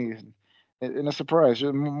Miami in a surprise.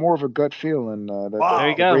 More of a gut feeling that There you Wow,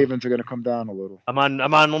 the go. Ravens are gonna come down a little. I'm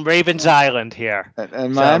on Ravens Island here, And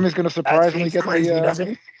so Miami's going to that surprisingly seems crazy, doesn't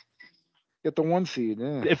it? get the 1 seed.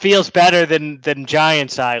 Yeah. it feels better than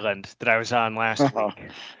Giants Island that I was on last or, week.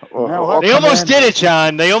 Now or what? They almost did it, Commanders.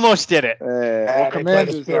 John. They almost did it. Or They played a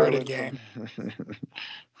Commanders spirited Island. game.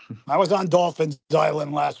 I was on Dolphins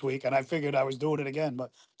Island last week, and I figured I was doing it again. But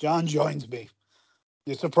John joins me.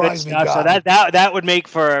 You Good surprised me, stuff. So John. that would make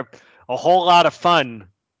for a whole lot of fun.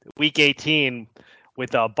 Week 18 with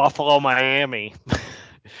Buffalo, Miami,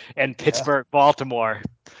 and Yeah. Pittsburgh, Baltimore,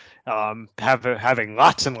 having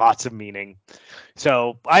lots and lots of meaning.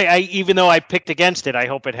 So I even though I picked against it, I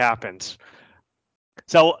hope it happens.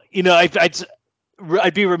 So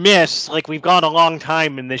I'd be remiss, like we've gone a long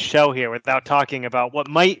time in this show here without talking about what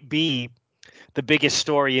might be the biggest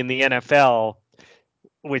story in the NFL,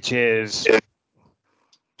 which is,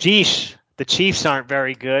 geesh, the Chiefs aren't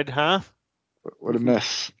very good, huh? What a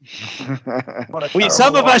mess. What a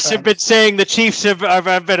Some terrible of us have been offense. saying the Chiefs have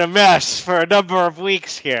been a mess for a number of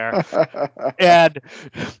weeks here, and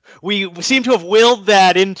we seem to have willed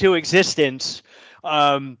that into existence.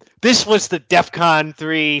 This was the DEFCON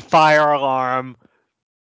 3 fire alarm,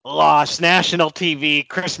 lost national TV,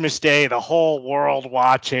 Christmas Day, the whole world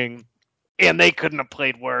watching, and they couldn't have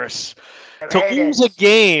played worse. To lose a Raiders.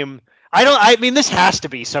 game, I mean, this has to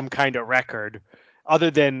be some kind of record,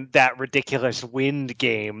 other than that ridiculous wind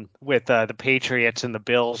game with the Patriots and the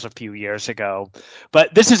Bills a few years ago.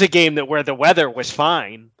 But this is a game that where the weather was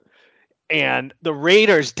fine, and the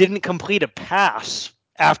Raiders didn't complete a pass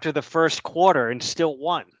after the first quarter and still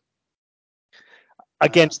won Yeah.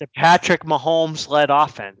 against a Patrick Mahomes led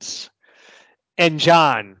offense. And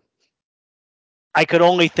John, I could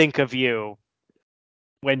only think of you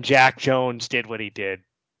when Jack Jones did what he did.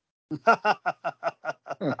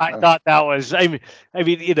 I thought that was. I mean,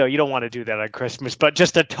 you don't want to do that on Christmas, but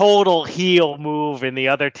just a total heel move in the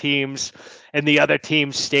other team's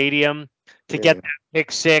stadium to get Yeah. that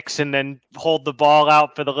pick six and then hold the ball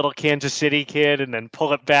out for the little Kansas City kid and then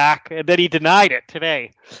pull it back, and then he denied it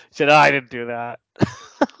today. He said, "Oh, I didn't do that."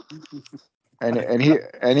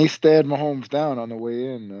 And he stared Mahomes down on the way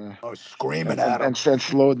in, I was screaming at him. and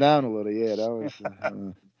slowed down a little. Yeah, that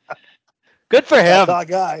was. Good for That's him. our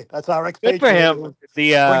guy. That's our Good for expatriate him. who's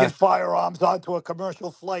The bringing firearms onto a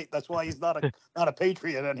commercial flight. That's why he's not a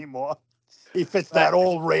patriot anymore. He fits but that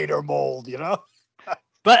old Raider mold, you know.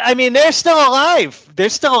 but I mean, they're still alive. They're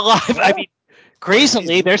still alive. I Yeah, mean, crazily,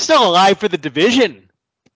 crazy. they're still alive for the division.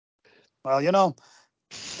 Well,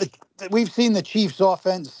 we've seen the Chiefs'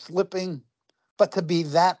 offense slipping, but to be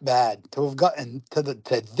that bad, to have gotten to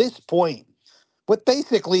this point with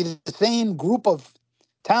basically the same group of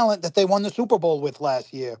talent that they won the Super Bowl with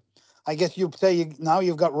last year. I guess you'd say now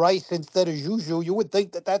you've got Rice instead of Juju. You would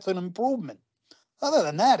think that that's an improvement. Other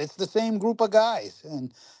than that, it's the same group of guys.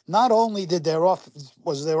 And not only did their offense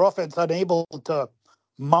unable to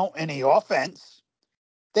mount any offense,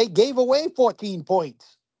 they gave away 14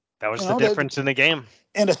 points. That You was the know, they difference in the game.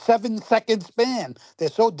 in a 7 second span. They're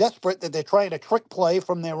so desperate that they're trying to trick play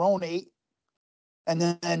from their own eight, and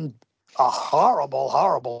then a horrible,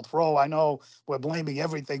 horrible throw. I know we're blaming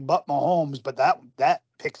everything but Mahomes, but that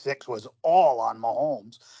pick six was all on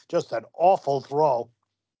Mahomes. Just an awful throw.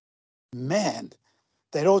 Man,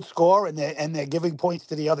 they don't score and they're giving points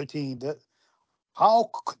to the other team. How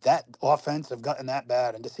could that offense have gotten that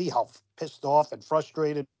bad? And to see how pissed off and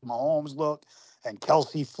frustrated Mahomes looked, and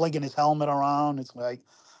Kelsey flinging his helmet around, it's like,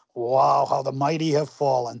 wow, how the mighty have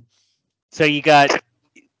fallen. So you got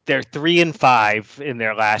they're 3-5 in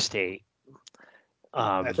their last eight. It's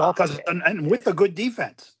Um, all because and with a good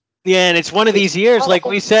defense. yeah, and it's one of these years, like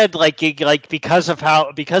we said, like because of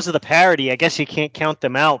the parity. I guess you can't count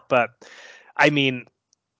them out, but I mean,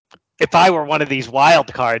 if I were one of these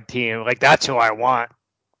wild card teams, like that's who I want.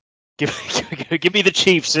 Give give me the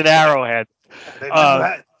Chiefs at Arrowhead. They've never Uh,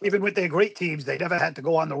 had, even with their great teams, they never had to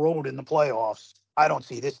go on the road in the playoffs. I don't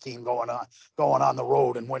see this team going on the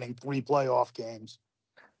road and winning three playoff games.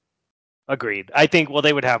 Agreed. I think well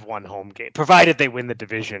they would have one home game, provided they win the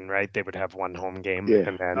division, right? They would have one home game, Yeah,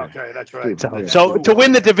 and then yeah. Okay, that's right. Two, so And yeah. then so two to one.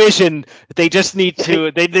 win the Yeah. division, they just need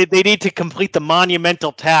to they need to complete the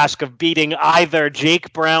monumental task of beating either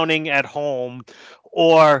Jake Browning at home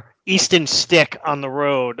or Easton Stick on the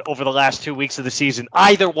road over the last 2 weeks of the season.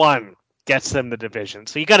 Either one gets them the division.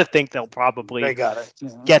 So you got to think they'll They probably got it. Yeah.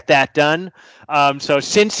 get that done. So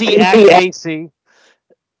Cincy at KC.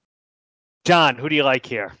 John, who do you like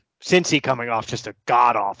here? Cincy coming off just a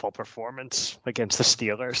god awful performance against the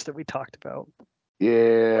Steelers that we talked about.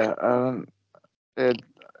 Yeah, it,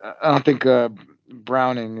 I don't think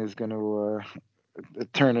Browning is going to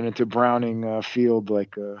turn it into Browning Field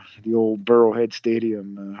like the old Burrowhead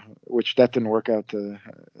Stadium, which that didn't work out in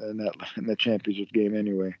that championship game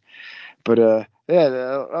anyway. But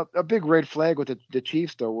yeah, a big red flag with the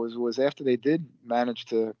Chiefs though was after they did manage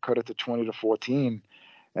to cut it to 20-14,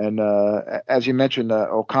 and as you mentioned,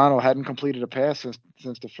 O'Connell hadn't completed a pass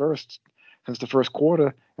since the first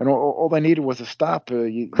quarter, and all they needed was a stop.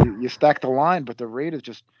 You stacked the line, but the Raiders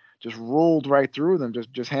just rolled right through them,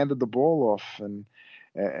 just handed the ball off, and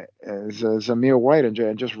as Zamir White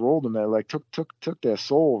and just rolled them. There, like took their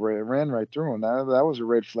soul, ran right through them. That was a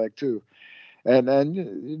red flag too.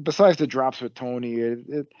 And besides the drops with Tony,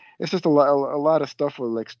 it's just a lot of stuff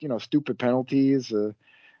with like stupid penalties,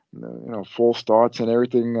 false starts and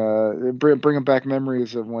everything. Bringing back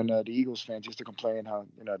memories of when the Eagles fans used to complain how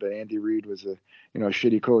that Andy Reid was a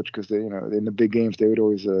shitty coach because they in the big games they would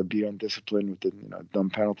always be undisciplined with the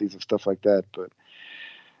dumb penalties and stuff like that. But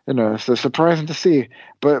it's surprising to see.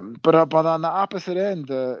 But on the opposite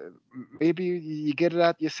end, maybe you get it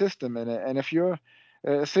out your system, and if you're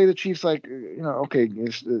say the Chiefs like okay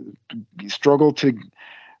struggle to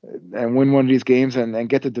and win one of these games and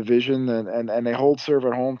get the division and they hold serve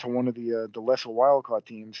at home to one of the lesser wild card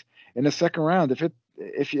teams in the second round.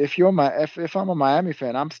 If I'm a Miami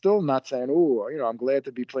fan, I'm still not saying I'm glad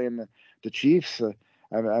to be playing the Chiefs.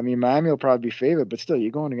 I mean Miami will probably be favored, but still you're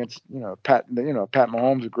going against Pat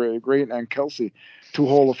Mahomes, great and Kelsey, two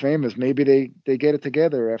Hall of Famers. Maybe they get it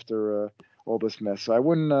together after all this mess. So I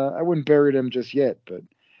wouldn't bury them just yet, but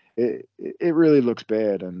it really looks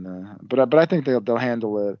bad, and but I think they'll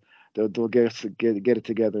handle it. They'll get it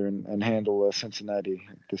together and handle Cincinnati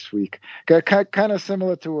this week. Kind of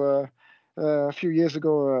similar to a few years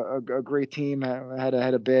ago, a great team had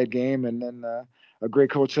a bad game, and then a great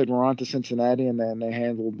coach said we're on to Cincinnati, and then they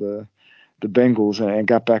handled the Bengals and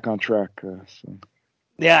got back on track. So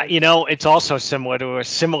Yeah, it's also similar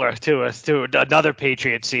to another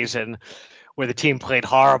Patriot season where the team played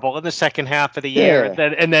horrible in the second half of the year, and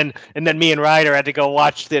yeah, then me and Ryder had to go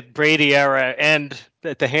watch the Brady era end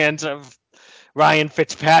at the hands of Ryan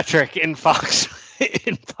Fitzpatrick in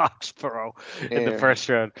in Foxborough in the yeah. first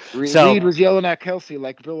round. So Reed was yelling at Kelsey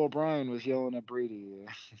like Bill O'Brien was yelling at Brady.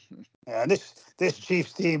 Yeah, this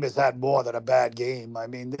Chiefs team has had more than a bad game. I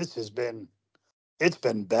mean, it's been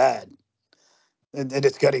bad, and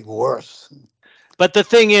it's getting worse. but the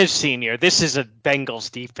thing is, senior, this is a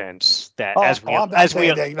Bengals defense that Oh, I'm not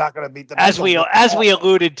saying that you're not going to beat the Bengals. Look as we awful.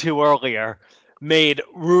 alluded to earlier, made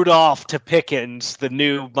Rudolph to Pickens the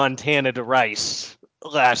new Montana to Rice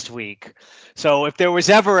last week. So if there was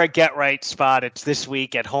ever a get right spot, it's this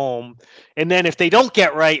week at home. And then if they don't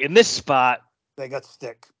get right in this spot, They got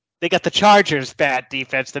stick. they got the Chargers bad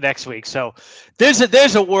defense the next week. So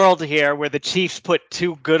there's a world here where the Chiefs put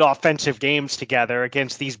two good offensive games together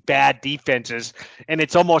against these bad defenses, and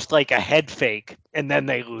it's almost like a head fake, and then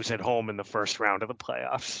they lose at home in the first round of the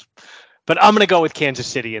playoffs. But I'm going to go with Kansas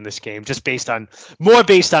City in this game, just based on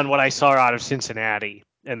what I saw out of Cincinnati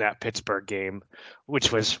in that Pittsburgh game,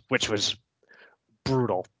 which was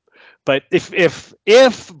brutal. But if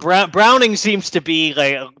Browning seems to be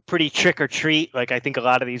like a pretty trick or treat, like I think a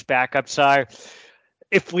lot of these backups are,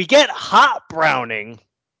 if we get hot Browning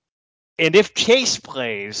and if Chase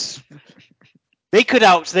plays, they could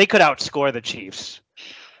outscore the Chiefs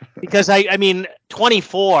because I mean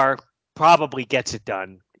 24 probably gets it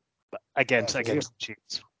done Yeah, because against the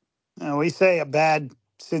Chiefs. we say a bad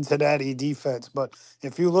Cincinnati defense, but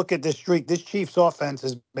if you look at this streak, this Chiefs offense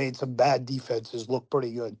has made some bad defenses look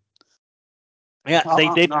pretty good. Yeah, they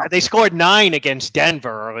did. No, They scored 9 against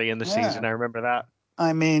Denver early in the yeah. season. I remember that.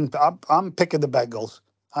 I mean, I'm picking the Bengals.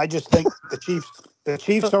 I just think the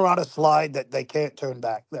Chiefs are on a slide that they can't turn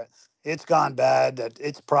back. That it's gone bad. That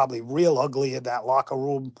it's probably real ugly in that locker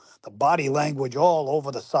room. The body language all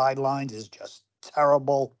over the sidelines is just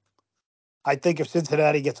terrible. I think if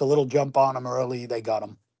Cincinnati gets a little jump on them early, they got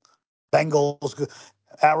them. Bengals,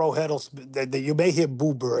 Arrowhead. You may hear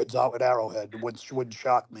boo birds out at Arrowhead, which would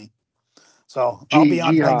shock me. So I'll be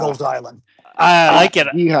on Jihad. Bengals Island. I like it.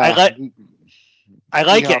 I Yeehaw. like I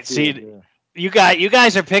like Yeehaw it. Field. See, Yeah. you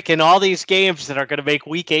guys are picking all these games that are going to make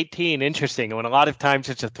Week 18 interesting, when a lot of times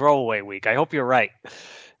it's a throwaway week. I hope you're right.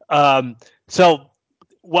 Um, so,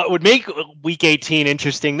 what would make Week 18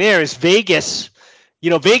 interesting there is Vegas.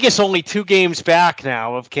 Vegas only 2 games back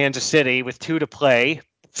now of Kansas City with 2 to play,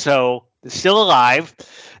 so they're still alive.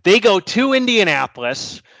 They go to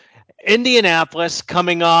Indianapolis. Indianapolis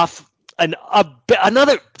coming off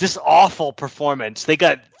another just awful performance. They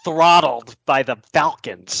got throttled by the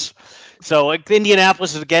Falcons. So like,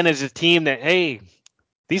 Indianapolis again is a team that, hey,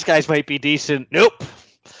 these guys might be decent. Nope.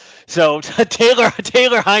 So Taylor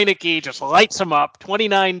Heineke just lights them up,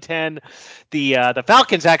 29-10. The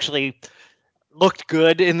Falcons actually looked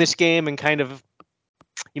good in this game and kind of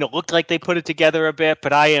looked like they put it together a bit,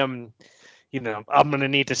 but I'm going to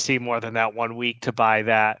need to see more than that 1 week to buy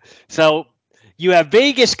that. So you have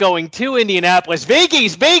Vegas going to Indianapolis.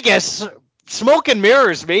 Vegas, smoke and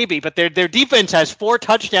mirrors maybe, but their defense has 4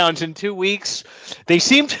 touchdowns in 2 weeks. They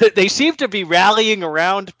seem to be rallying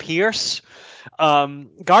around Pierce.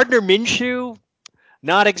 Gardner Minshew,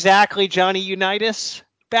 not exactly Johnny Unitas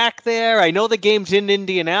back there. I know the game's in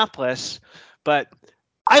Indianapolis, but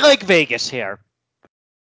I like Vegas here.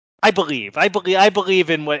 I believe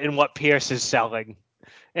in what Pierce is selling.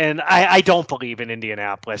 And I don't believe in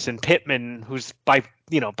Indianapolis, and Pittman, who's by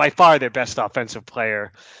far their best offensive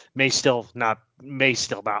player, may still not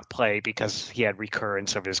play because he had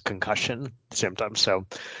recurrence of his concussion symptoms. So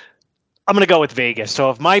I'm gonna go with Vegas. So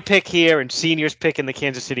if my pick here and Senior's pick in the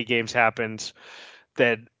Kansas City games happens,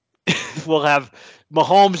 then we'll have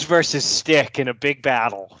Mahomes versus Stick in a big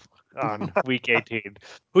battle on Week 18.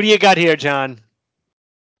 Who do you got here, John?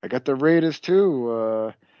 I got the Raiders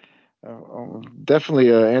too.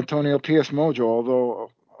 Definitely Antonio Pierce Mojo, although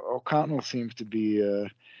O'Connell seems to be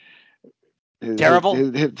Terrible.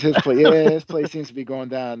 his play. Yeah, his play seems to be going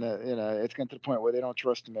down. It's getting to the point where they don't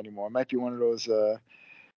trust him anymore. It might be one of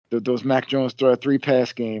those Mac Jones 3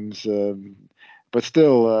 pass games, but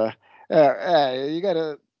still, you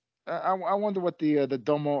gotta. I wonder what the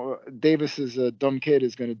dumb Davis's dumb kid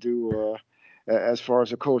is going to do as far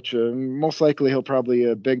as a coach. Most likely, he'll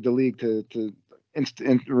probably beg the league to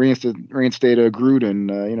reinstate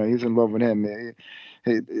Gruden. He's in love with him.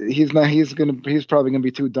 He's not. He's probably gonna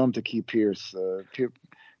be too dumb to keep Pierce.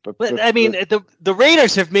 But But I mean, the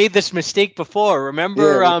Raiders have made this mistake before. yeah,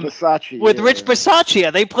 Remember, with Versace. with Rich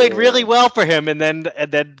Bisaccia, they played really Yeah. well for him, and then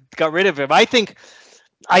got rid of him. I think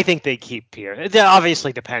they keep Pierce. It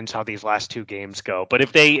obviously depends how these last 2 games go, but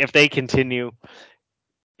if they continue,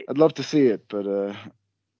 I'd love to see it, but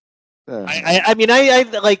I mean, I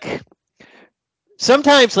like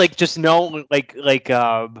sometimes like just know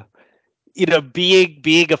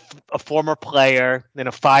being a former player and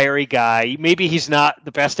a fiery guy. Maybe he's not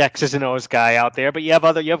the best X's and O's guy out there, but you have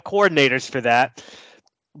coordinators for that.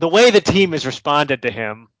 The way the team has responded to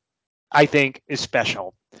him, I think, is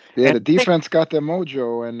special. yeah, And the I think, defense got their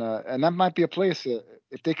mojo, and that might be a place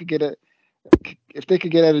if they could get it. If they could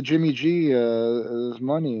get out of Jimmy G his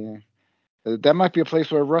money, that might be a place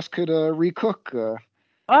where Russ could recook.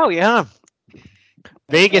 oh yeah, Yeah,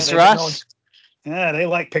 Vegas they've been known. Russ, Yeah, they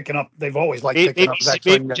like picking up. They've always liked maybe, picking up maybe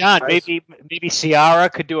veteran John, guys. maybe Ciara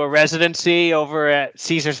could do a residency over at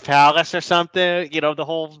Caesar's Palace or something. The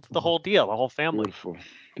whole deal, the whole family. Beautiful,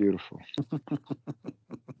 beautiful.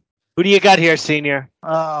 Who do you got here, Senior?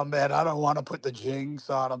 Oh man, I don't want to put the jinx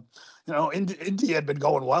on them. Indy had been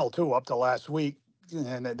going well too up to last week,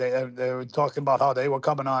 and they were talking about how they were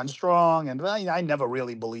coming on strong, and I never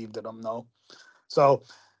really believed in them though. So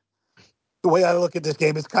the way I look at this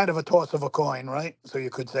game, it's kind of a toss of a coin, right? So you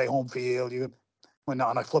could say home field. When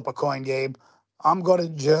on a flip a coin game, I'm going to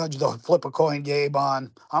judge the flip a coin game on.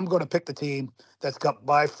 I'm going to pick the team that's got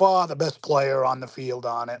by far the best player on the field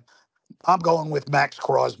on it. I'm going with Max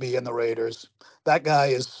Crosby and the Raiders. That guy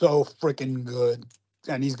is so freaking good.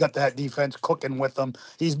 And he's got that defense cooking with him.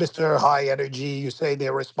 He's Mr. High Energy. You say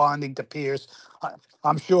they're responding to Pierce.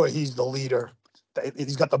 I'm sure he's the leader.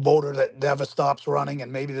 He's got the motor that never stops running,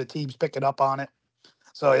 and maybe the team's picking up on it.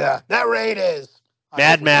 So, yeah, that Raiders. I hope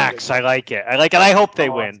Mad we do it Max, I again. like it. I like it. I hope they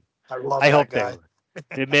Oh, win. I love I that hope they guy.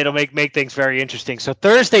 win. It'll make things very interesting. So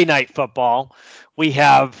Thursday night football, we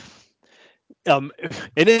have an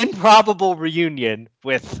improbable reunion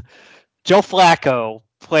with Joe Flacco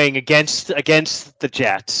playing against the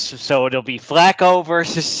Jets. So it'll be Flacco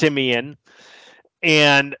versus Simeon,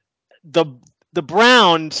 and the the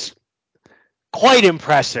Browns, quite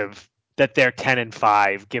impressive that they're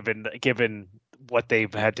 10-5 given what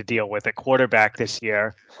they've had to deal with at quarterback this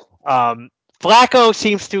year. Um, Flacco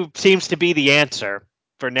seems to be the answer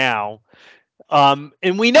for now. And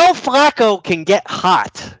we know Flacco can get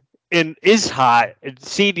hot and is hot. And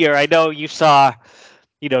Senior, I know you saw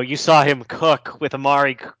him cook with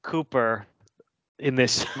Amari Cooper in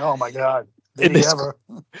this Oh my God, did in he this ever?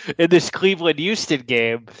 in this Cleveland Houston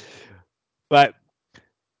game. But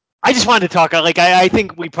I just wanted to talk. Like I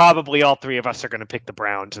think we probably all three of us are going to pick the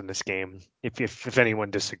Browns in this game. If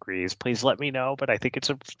anyone disagrees, please let me know. But I think it's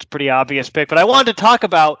a pretty obvious pick. But I wanted to talk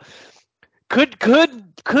about could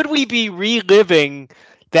we be reliving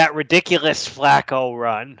that ridiculous Flacco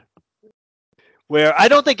run where I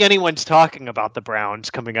don't think anyone's talking about the Browns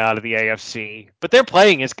coming out of the AFC, but they're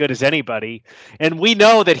playing as good as anybody, and we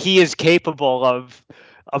know that he is capable of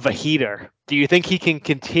a heater. Do you think he can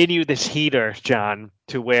continue this heater, John,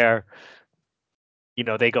 to where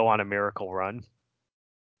they go on a miracle run?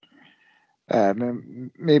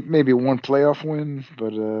 Maybe one playoff win,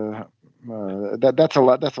 but that's a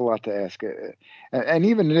lot. That's a lot to ask. And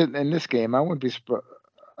even in this game, I wouldn't be.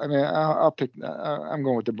 I mean, I'll pick. I'm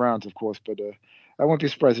going with the Browns, of course, but I wouldn't be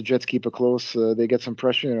surprised if the Jets keep it close. They get some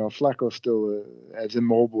pressure. Flacco's still as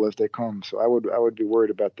immobile as they come, so I would be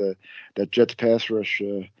worried about that Jets pass rush.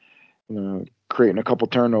 Creating a couple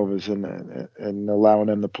turnovers and allowing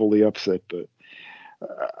them to pull the upset, but.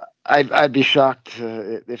 I'd be shocked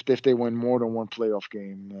if they win more than one playoff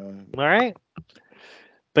game. All right.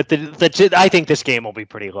 But I think this game will be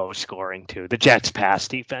pretty low scoring too. The Jets' pass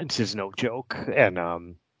defense is no joke,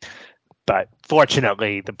 and but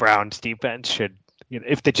fortunately, the Browns' defense should.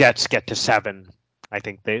 If the Jets get to 7, I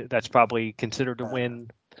think that's probably considered a Uh, win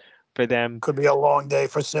for them. could be a long day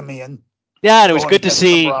for Simeon Yeah, and it was going good to against the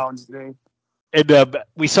see. Browns. And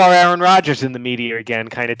we saw Aaron Rodgers in the media again,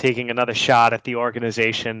 kind of taking another shot at the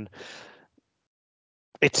organization.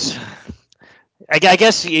 It's, I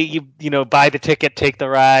guess you buy the ticket, take the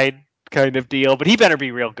ride kind of deal, but he better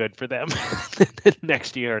be real good for them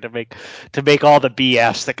next year to make all the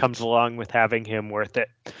BS that comes along with having him worth it.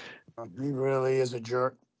 He really is a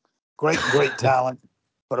jerk. Great talent,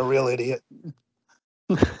 but a real idiot.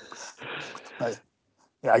 I,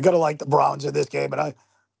 yeah, I gotta like the Browns in this game, and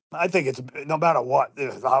I think it's no matter what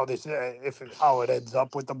how this if how it ends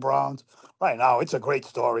up with the Browns right now. It's a great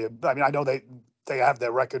story. I mean, I know they have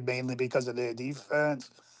their record mainly because of their defense,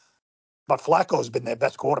 but Flacco's been their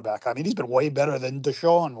best quarterback. I mean, he's been way better than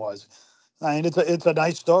Deshaun was. I mean, it's a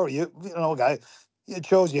nice story. Guy, it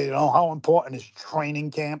shows you how important is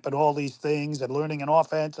training camp and all these things and learning an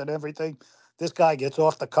offense and everything. This guy gets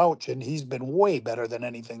off the couch and he's been way better than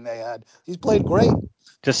anything they had. He's played great.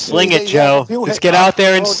 Just sling it, He has a Joe. few Just get out hiccups.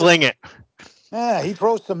 there and sling it. Yeah, he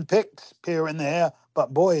throws some picks here and there,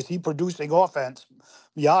 but boy, is he producing offense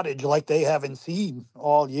yardage like they haven't seen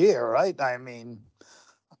all year, right? I mean,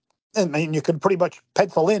 you could pretty much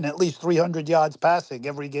pencil in at least 300 yards passing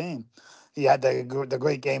every game. He had the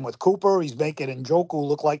great game with Cooper. He's making Njoku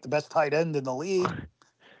look like the best tight end in the league.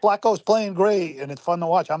 Flacco's playing great, and it's fun to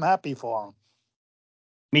watch. I'm happy for him.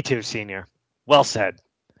 Me too, Senior. Well said.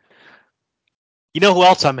 You know who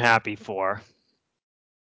else I'm happy for?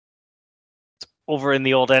 Over in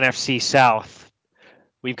the old NFC South,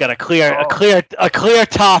 we've got a clear, a Oh, clear, a clear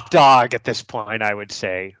top dog at this point. I would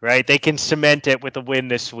say, right? They can cement it with a win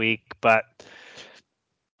this week, but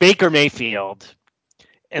Baker Mayfield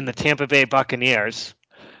and the Tampa Bay Buccaneers.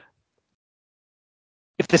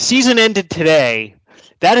 If the season ended today,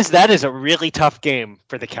 that is a really tough game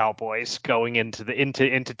for the Cowboys going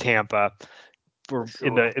into Tampa for for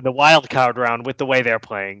sure. in the wild card round with the way they're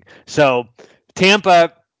playing. So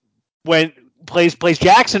Tampa when plays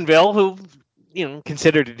Jacksonville, who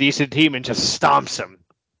considered a decent team, and just stomps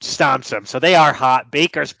them. So they are hot.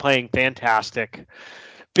 Baker's playing fantastic.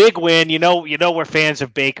 Big win. We're fans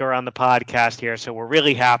of Baker on the podcast here, so we're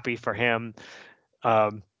really happy for him.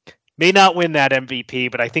 Um, may not win that MVP,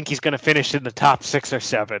 but I think he's going to finish in the top 6 or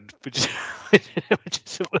 7, which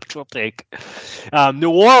we'll take.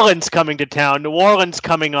 New Orleans coming to town. New Orleans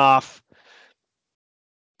coming off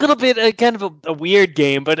little bit kind of a weird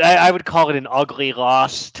game, but I would call it an ugly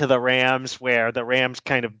loss to the Rams, where the Rams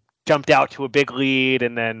kind of jumped out to a big lead,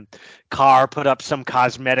 and then Carr put up some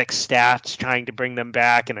cosmetic stats trying to bring them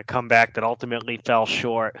back in a comeback that ultimately fell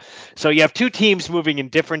short. So you have two teams moving in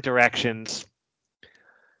different directions.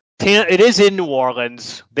 It is in New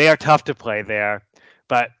Orleans. They are tough to play there,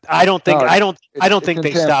 but I don't think No, I don't I it's don't it's think in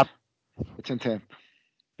they Tampa. stop. It's in Tampa.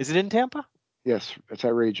 Is it in Tampa? Yes, it's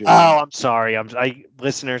at Ray J. Yeah, Oh, I'm sorry.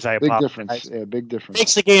 Listeners, I big difference. apologize. Yeah, big difference.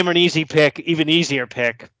 Makes the game an easy pick, even easier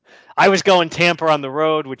pick. I was going Tampa on the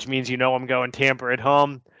road, which means I'm going Tampa at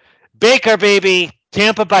home. Baker, baby.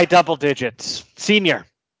 Tampa by double digits. Senior.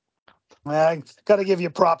 I got to give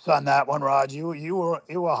you props on that one, Rod. You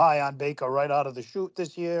were high on Baker right out of the chute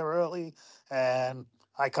this year early, and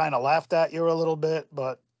I kind of laughed at you a little bit,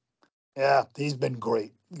 but yeah, he's been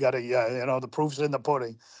great. You got to, yeah, the proof's in the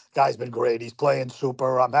pudding. Guy's been great. He's playing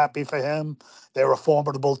super. I'm happy for him. They're a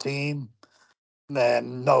formidable team.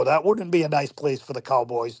 And no, that wouldn't be a nice place for the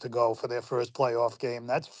Cowboys to go for their first playoff game.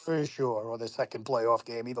 That's for sure, or their second playoff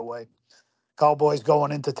game. Either way, Cowboys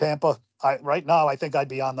going into Tampa. Right now, I think I'd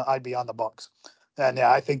be on the Bucks, and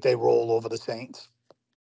yeah, I think they roll over the Saints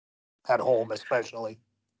at home, especially.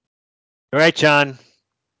 All right, John.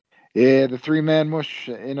 Yeah, the three-man mush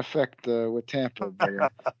in effect with Tampa.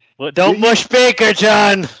 But Well, you, don't you, mush Baker,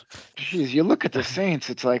 John. geez, you look at the Saints.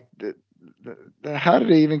 It's like, how did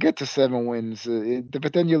they even get to 7 wins?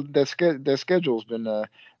 But then their schedule's been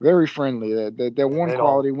very friendly. Their Yeah, one they don't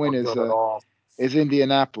quality win look good at all. is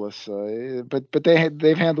Indianapolis. But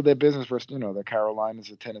they've handled their business versus the Carolinas,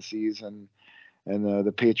 the Tennessees, and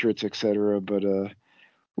the Patriots, etc. But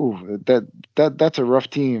that's a rough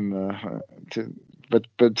team. To but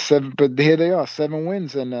here they are, 7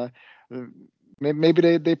 wins, and uh,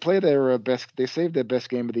 maybe they play their best. They saved their best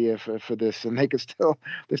game of the year for this, and they still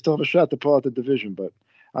have a shot to pull out the division. But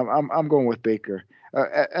I'm going with Baker.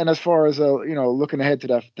 And as far as looking ahead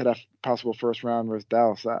to that possible first round versus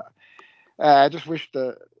Dallas, I just wish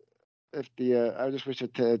the if the I just wish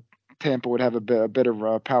that Tampa would have a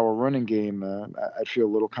better power running game. I'd feel a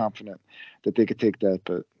little confident that they could take that,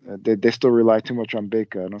 but they still rely too much on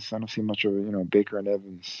Baker. I don't see much of Baker and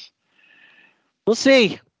Evans. We'll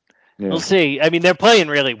see. We'll Yeah, see. I mean, they're playing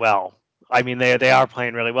really well. I mean, they are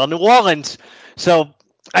playing really well. New Orleans. So,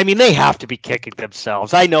 I mean, they have to be kicking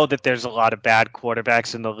themselves. I know that there's a lot of bad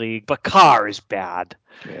quarterbacks in the league, but Carr is bad.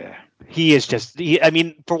 yeah, He is just. I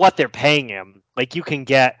mean, for what they're paying him, like you can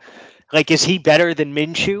get. Like, is he better than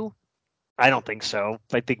Minshew? I don't think so.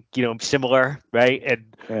 I think similar, right?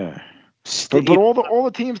 And yeah. But st- but all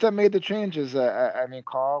the teams that made the changes, I mean,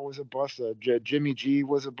 Carr was a bust. Jimmy G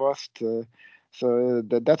was a bust. So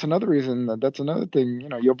that's another reason. That's another thing.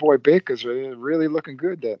 Your boy Baker's really looking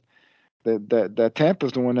good. That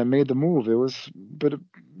Tampa's the one that made the move. But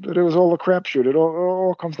it was all a crapshoot. It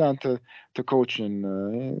all comes down to coaching.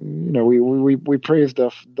 We praised the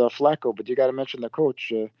Flacco, but you got to mention the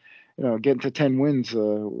coach. Getting to 10 wins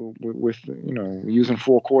with using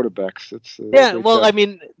four quarterbacks. It's Yeah, great well, I job.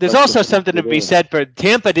 mean, there's Best also of something to be there. said for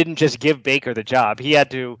Tampa didn't just give Baker the job. He had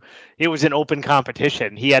to. It was an open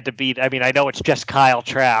competition. He had to beat. I mean, I know it's just Kyle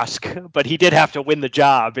Trask, but he did have to win the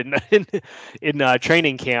job in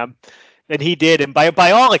training camp, and he did. And by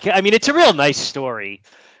all accounts, I mean, it's a real nice story.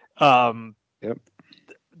 Um, Yep.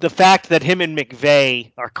 the fact that him and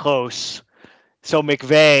McVay are close. So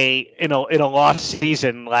McVay, in a lost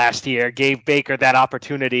season last year, gave Baker that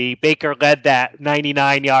opportunity. Baker led that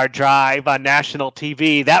 99-yard drive on national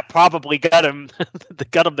TV. That probably got him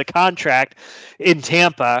the contract in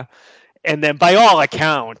Tampa. And then, by all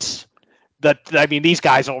accounts, these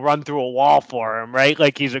guys will run through a wall for him, right?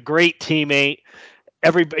 Like he's a great teammate.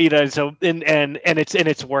 Everybody, so and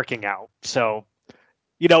it's working out. So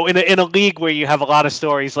in a league where you have a lot of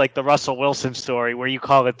stories like the Russell Wilson story, where you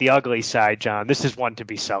call it the ugly side, John, this is one to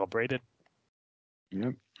be celebrated.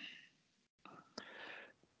 Yep.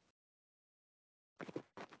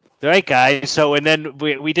 All right, guys. So, and then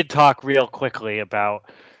we did talk real quickly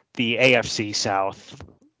about the AFC South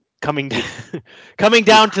coming coming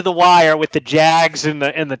down to Oof. the wire with the Jags and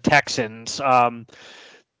the Texans.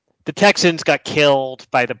 The Texans got killed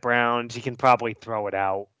by the Browns. You can probably throw it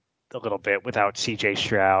out a little bit without C.J.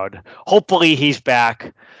 Stroud. Hopefully, he's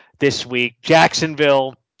back this week.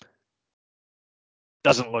 Jacksonville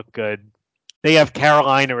doesn't look good. They have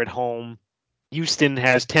Carolina at home. Houston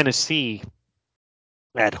has Tennessee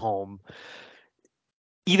at home.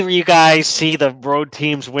 Either of you guys see the road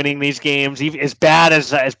teams winning these games, even as bad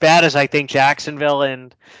as I think Jacksonville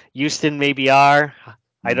and Houston maybe are.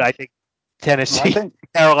 I, Mm. I think Well, I Tennessee, think.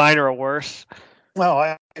 Carolina are worse. Well,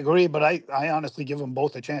 I agree, but I honestly give them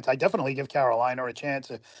both a chance. I definitely give Carolina a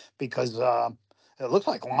chance because it looks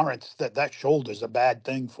like Lawrence that shoulder's a bad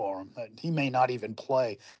thing for him. He may not even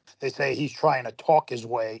play. They say he's trying to talk his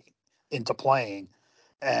way into playing,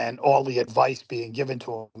 and all the advice being given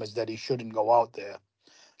to him is that he shouldn't go out there.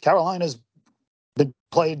 Carolina's been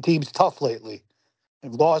playing teams tough lately.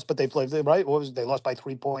 They've lost, but they played right. What was it? They lost by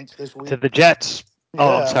 3 points this To week? the Jets. Oh,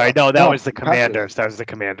 I'm Yeah, sorry. No, that No, was the Packers. Commanders. That was the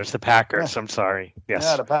Commanders. The yeah, Packers. I'm sorry. yeah.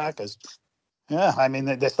 Yes. The Packers. Yeah, I mean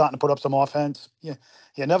they're starting to put up some offense. Yeah,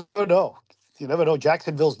 you never know. You never know.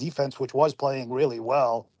 Jacksonville's defense, which was playing really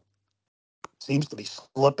well, seems to be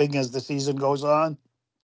slipping as the season goes on.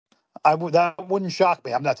 That wouldn't shock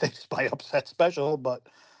me. I'm not saying it's by upset special, but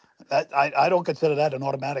I don't consider that an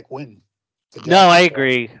automatic win for No, I Jacksonville.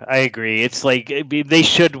 agree. I agree. It's like I mean, they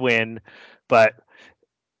should win, but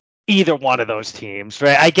either one of those teams,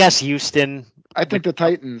 right? I guess Houston I with think the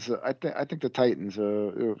Titans. I think the Titans.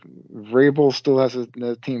 Vrabel still has a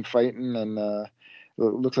team fighting, and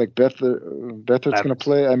looks like Bethart's going to Levis.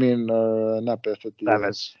 play. I mean, not Bethard. The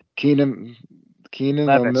Levis. Keenan Keenan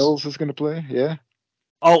Levis. Mills is going to play. Yeah.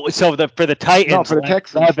 Oh, so for the No, Titans, for the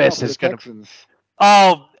Texans. No, Levis for the is going to. Texans.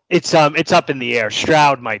 Oh, it's up in the air.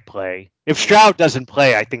 Stroud might play. If Stroud doesn't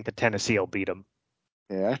play, I think the Tennessee will beat him.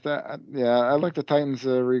 Yeah, I like the Titans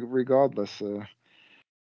regardless.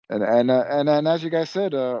 And as you guys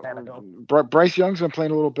said, Bryce Young's been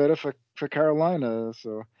playing a little better for Carolina.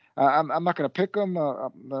 So I'm not going to pick them.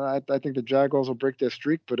 I think the Jaguars will break their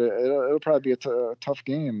streak, but it'll probably be a tough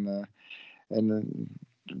game. And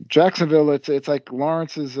Jacksonville, it's like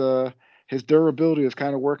Lawrence's his durability is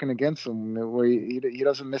kind of working against him, where he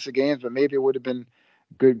doesn't miss a game, but maybe it would have been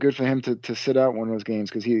good for him to sit out one of those games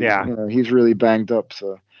because Yeah. he's really banged up.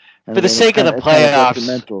 So For the and sake of the it's kind of playoffs,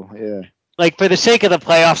 detrimental. Yeah. like for the sake of the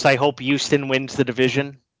playoffs, I hope Houston wins the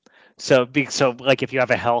division. So like if you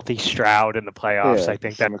have a healthy Stroud in the playoffs, Yeah, I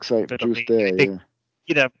think that some excitement it'll juice be. I there. think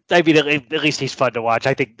Yeah, I mean at least he's fun to watch.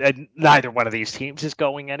 I think neither one of these teams is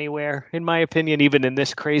going anywhere, in my opinion, even in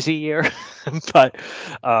this crazy year. But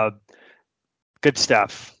uh, good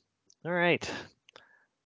stuff. All right,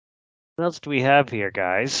 what else do we have here,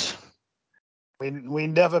 guys? We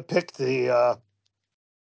never picked the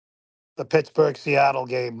Pittsburgh Seattle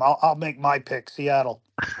game. I'll make my pick Seattle.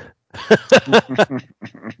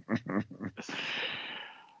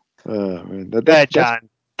 man, Go ahead, John.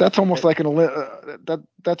 that's almost like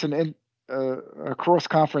that's a cross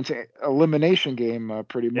conference elimination game,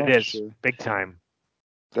 pretty It much. is big time.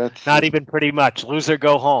 That's Not even pretty much. Loser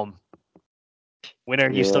go home. Winner,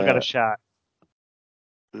 you still got a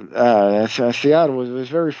yeah. shot. Seattle was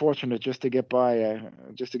very fortunate just to get by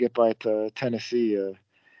to Tennessee.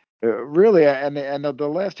 Really, and the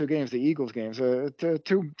last two games, the Eagles games,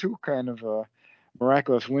 two kind of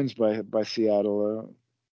miraculous wins by Seattle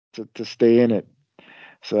to stay in it.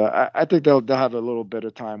 So I think they'll have a little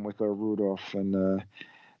better time with Rudolph, and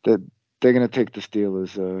that they're going to take the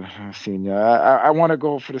Steelers. Senior, I want to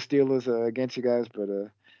go for the Steelers against you guys, but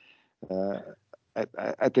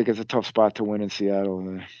I think it's a tough spot to win in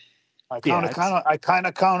Seattle. Yeah, it's I kind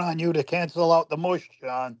of count on you to cancel out the mush,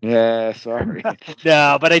 John. Yeah, sorry.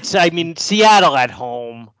 no, but I mean Seattle at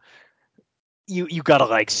home. You gotta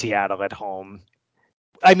like Seattle at home.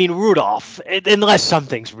 I mean Rudolph, unless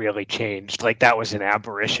something's really changed, like that was an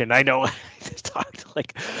aberration. I know I talked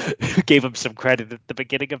like gave him some credit at the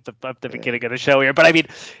beginning of the beginning of the show here, but I mean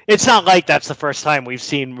it's not like that's the first time we've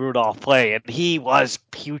seen Rudolph play, and he was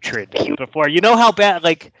putrid before. You know how bad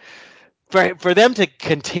like for them to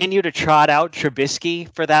continue to trot out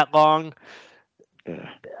Trubisky for that long. Yeah.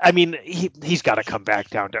 I mean, he's got to come back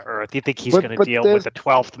down to earth. You think he's going to But deal with there's the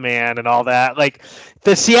 12th man and all that? Like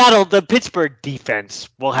the Pittsburgh defense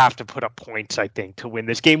will have to put up points, I think, to win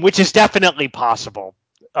this game, which is definitely possible.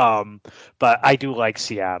 Um, but I do like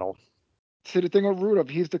Seattle. See, the thing with Rudolph,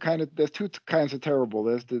 he's the kind of there's two kinds of terrible.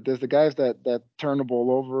 There's the guys that turn the ball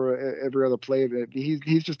over every other play. But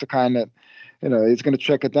he's just the kind that, he's going to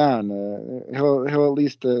check it down. He'll at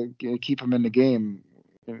least keep him in the game.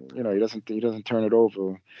 He doesn't turn it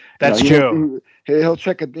over. That's He won't true. he'll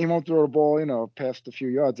check it. He won't throw the ball past a few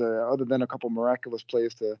yards. Other than a couple miraculous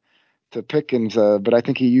plays to Pickens. But I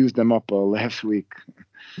think he used them up last week.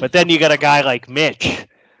 But then you got a guy like Mitch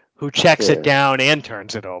who checks it Yeah. down and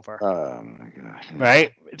turns it over. Oh my God.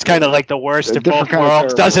 Right? It's kind of Yeah. like the worst A of both different kind of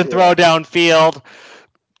worlds. terrible. Doesn't Yeah. throw downfield,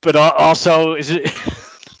 but also is it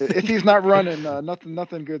If he's not running,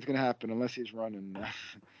 nothing good's gonna happen unless he's running.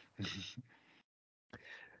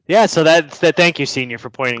 Yeah, so that's that. Thank you, Senior, for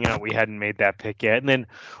pointing out we hadn't made that pick yet. And then,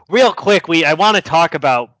 real quick, I want to talk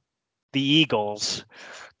about the Eagles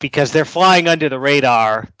because they're flying under the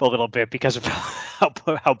radar a little bit because of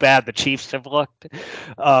how bad the Chiefs have looked,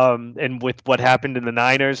 and with what happened in the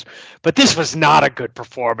Niners. But this was not a good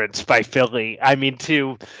performance by Philly. I mean,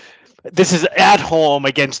 this is at home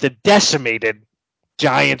against a decimated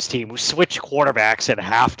Giants team who switched quarterbacks at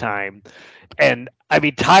halftime. And I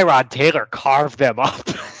mean, Tyrod Taylor carved them up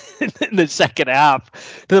in the second half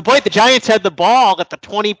to the point the Giants had the ball at the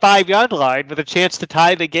 25-yard line with a chance to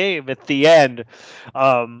tie the game at the end.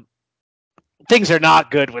 Um, things are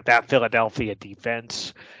not good with that Philadelphia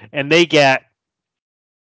defense, and they get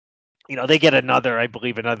another, I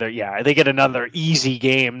believe, they get another easy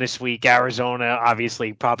game this week. Arizona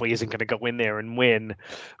obviously probably isn't going to go in there and win,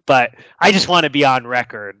 but I just want to be on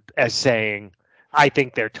record as saying I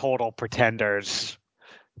think they're total pretenders.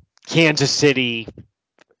 Kansas City,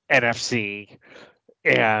 NFC,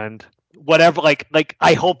 and whatever, like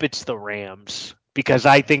I hope it's the Rams because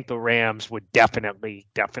I think the Rams would definitely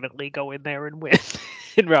go in there and win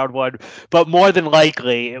in round one. But more than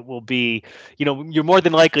likely, it will be, you're more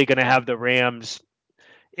than likely going to have the Rams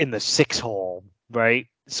in the six hole, right?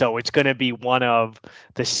 So it's going to be one of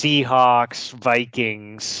the Seahawks,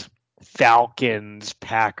 Vikings, Falcons,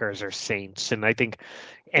 Packers, or Saints. And I think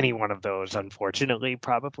any one of those, unfortunately,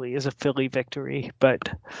 probably is a Philly victory, but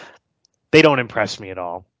they don't impress me at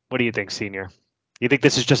all. What do you think, Senior? You think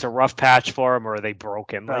this is just a rough patch for them, or are they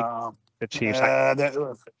broken like Uh, the Chiefs? I think their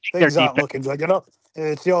things aren't defense. looking good.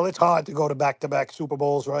 It's hard to go to back Super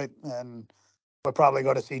Bowls, right? And we're probably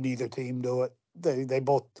going to see neither team do it. They're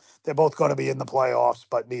both going to be in the playoffs,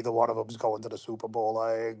 but neither one of them's going to the Super Bowl.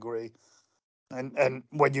 I agree. And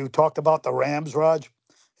when you talked about the Rams, Raj,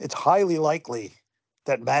 it's highly likely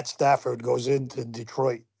that Matt Stafford goes into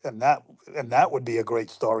Detroit, and that would be a great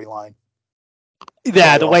storyline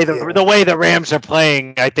Yeah, the way playoff the game. the way the Rams are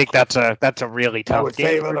playing, I think that's a really I tough would game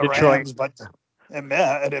favor for the Detroit. Rams, but and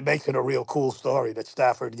it makes it a real cool story that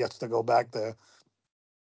Stafford gets to go back there.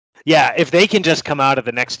 Yeah, if they can just come out of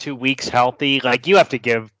the next 2 weeks healthy, like you have to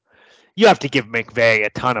give McVay a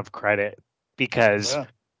ton of credit because Yeah,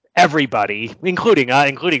 everybody,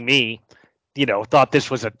 including me, thought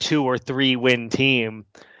this was a 2 or 3 win team,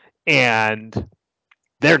 and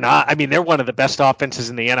they're not. I mean, they're one of the best offenses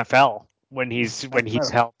in the NFL when he's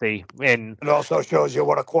it healthy, and also shows you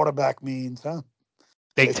what a quarterback means, huh?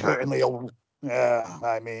 big They time. certainly, yeah.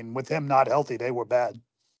 I mean, with him not healthy, they were bad.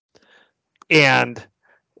 And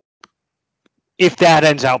if that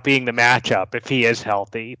ends out being the matchup, if he is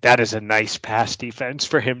healthy, that is a nice pass defense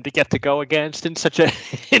for him to get to go against in such a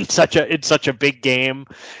in such a big game,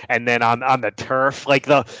 and then on the turf,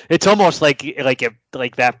 it's almost like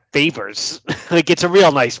that favors like it's a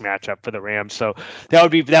real nice matchup for the Rams. So that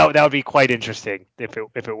would be quite interesting if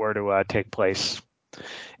it were to take place.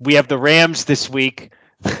 We have the Rams this week.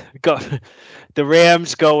 Go, the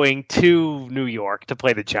Rams going to New York to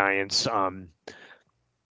play the Giants.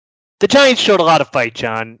 The Giants showed a lot of fight,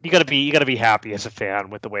 John. You gotta be happy as a fan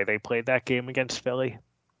with the way they played that game against Philly.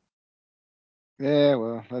 Yeah,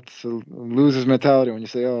 well, that's a loser's mentality when you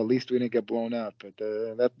say, "Oh, at least we didn't get blown out." But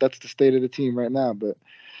that's the state of the team right now. But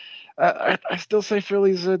I still say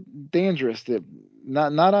Philly's dangerous.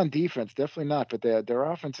 Not on defense, definitely not. But their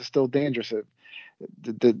offense is still dangerous.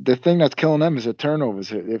 The thing that's killing them is the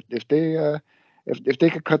turnovers. If they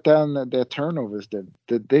could cut down their turnovers,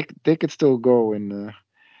 they could still go in the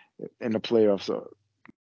playoffs. So,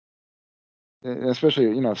 especially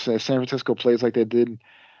if San Francisco plays like they did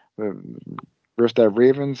uh, versus that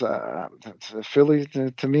Ravens, Philly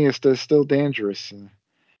to me is still dangerous.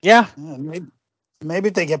 Yeah, Yeah, maybe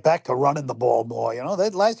if they get back to running the ball more.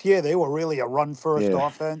 That last year they were really a run first Yeah.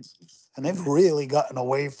 offense, and they've really gotten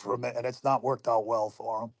away from it, and it's not worked out well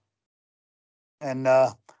for them. And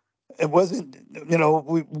it wasn't,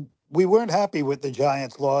 we weren't happy with the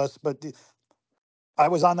Giants' loss, but I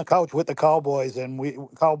was on the couch with the Cowboys, and we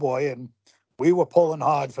were pulling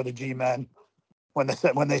hard for the G-men. When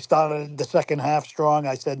they started the second half strong,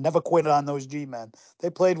 I said never quit on those G-men. They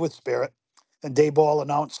played with spirit, and Dayball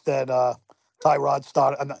announced that Tyrod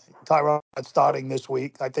starting this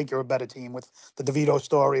week. I think you're a better team. With the DeVito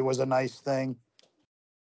story was a nice thing.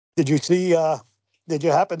 Did you see? Did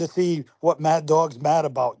you happen to see what Mad Dog's mad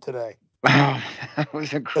about today? Wow, that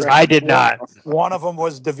was Because I incredible. did not. one of them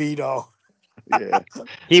was DeVito. Yeah.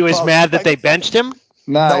 He was Well, mad that they benched him.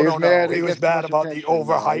 Nah, no, he was no, no. mad. He It was gets too bad much about the attention. Yeah, he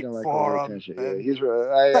overhype didn't like all the for him, attention. Yeah, and he's.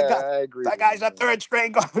 I that guy, I agree that with him. guy's a third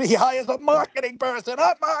string guy. He hires a marketing person.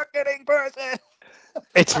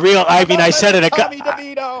 It's real. I mean, Enough of this Tommy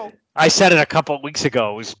DeVito. I said it a couple of weeks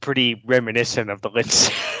ago. It was pretty reminiscent of the Lynch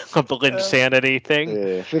of the Lynch Uh, sanity thing.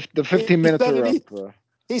 Yeah, the he 15 minutes said are it. up.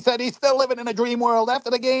 He said he's still living in a dream world. After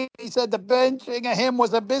the game, he said the benching of him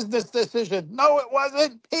was a business decision. No, it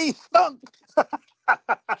wasn't. He stunk.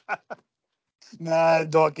 Nah,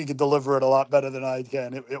 Donkey can deliver it a lot better than I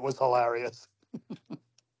can. It was hilarious.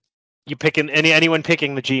 You picking anyone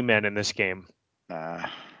picking the G men in this game? Nah.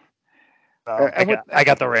 No, I And with got I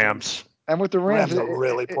got the Rams. the Rams, Rams are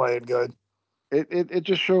really playing good. it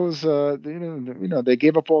just shows they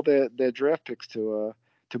gave up all their draft picks to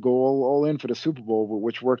go all in for the Super Bowl,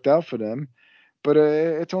 which worked out for them. But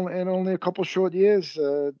it's only in only a couple short years.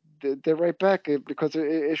 They're right back because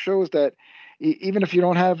it shows that even if you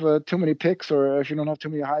don't have too many picks or if you don't have too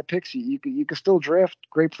many high picks, you can still draft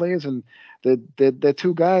great players. And the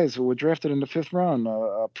two guys who were drafted in the fifth round,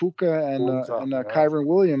 Puka and Yeah. Kyron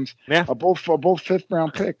Williams, Yeah, are both fifth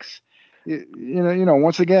round picks.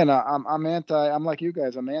 Once again, I'm anti. I'm like you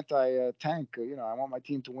guys. I'm anti tank. I want my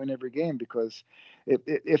team to win every game because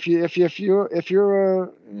if you have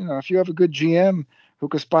a good GM who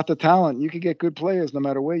can spot the talent, you can get good players no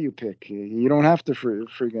matter where you pick. You don't have to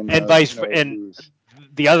friggin' and lose.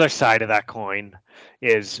 the other side of that coin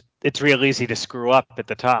is it's real easy to screw up at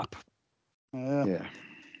the top. Yeah. Yeah,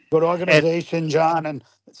 Good And organization, John, and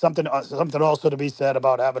something also to be said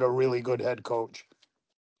about having a really good head coach.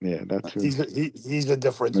 yeah, that's He's a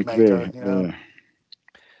difference maker. McVay. You know. Yeah,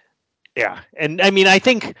 yeah, and I mean, I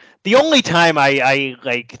think the only time I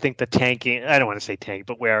like think the tanking, I don't want to say tank,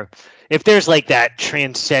 but where if there's like that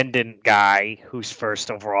transcendent guy who's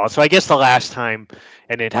first overall. So I guess the last time,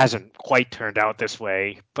 and it hasn't quite turned out this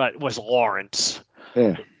way, but was Lawrence.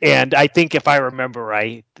 yeah, And I think if I remember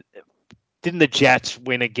right, didn't the Jets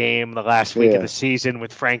win a game the last week of the yeah. season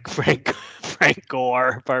with Frank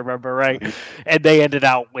Gore, if I remember right, and they ended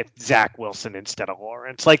out with Zach Wilson instead of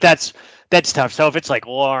Lawrence. Like that's tough. So if it's like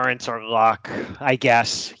Lawrence or Luck, I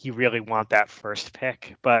guess you really want that first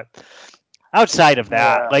pick. But outside of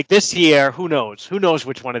that, Yeah. like this year, who knows? Who knows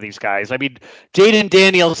which one of these guys? I mean, Jaden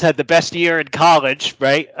Daniels had the best year in college,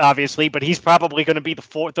 right? Obviously, but he's probably going to be the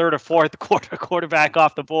third or fourth quarterback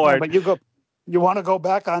off the Yeah, board. but you want to go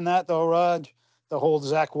back on that though, Raj, the whole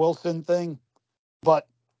Zach Wilson thing. But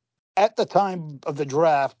at the time of the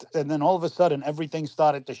draft, and then all of a sudden everything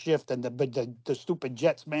started to shift, and the stupid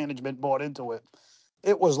Jets management bought into it.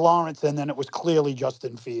 It was Lawrence, and then it was clearly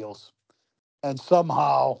Justin Fields, and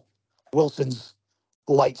somehow Wilson's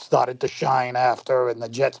light started to shine after, and the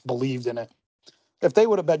Jets believed in it. If they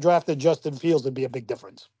would have been drafted Justin Fields, it'd be a big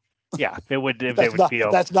difference. Yeah, it would. They would be a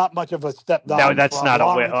That's not much of a step no. down That's from not a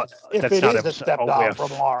Lawrence. If that's it not is a step a down from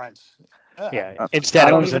whiff. Lawrence, yeah, Yeah. I, Instead, I I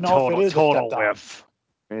it don't was don't. a even know if it is a step total down. whiff.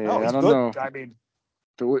 No, Yeah, I he's don't good. know. I mean,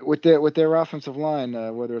 With their offensive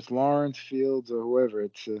line, whether it's Lawrence, Fields, or whoever,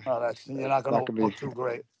 that's you're not it's going not to gonna be. look too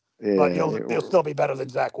great, but Yeah, you'll still be better than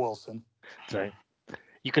Zach Wilson. So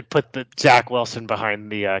you could put the Zach Wilson behind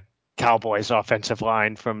the Cowboys offensive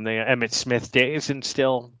line from the Emmett Smith days, and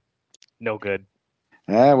still no good.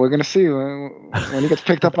 yeah, we're gonna see when he gets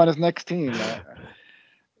picked up on his next team.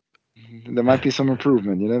 There might be some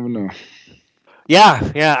improvement. You never know.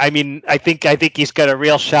 Yeah, yeah. I mean, I think he's got a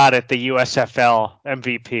real shot at the USFL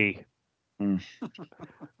MVP. Mm.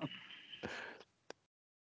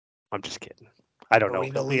 I'm just kidding. I don't know if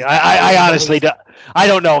Arena he'll be. league, arena Honestly league. do, I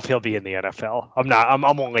don't know if he'll be in the NFL. I'm not. I'm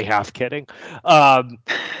only half kidding. Um,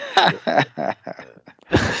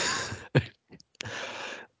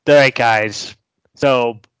 all right, guys.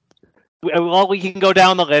 So, well, we can go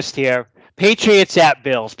down the list here. Patriots at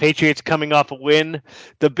Bills. Patriots coming off a win.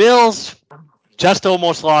 The Bills just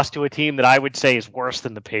almost lost to a team that I would say is worse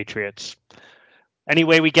than the Patriots. Any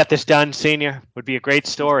way we get this done, Senior, would be a great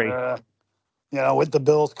story. Uh, with the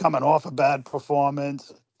Bills coming off a bad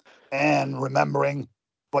performance and remembering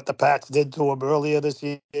what the Pats did to them earlier this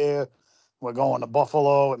year. We're going to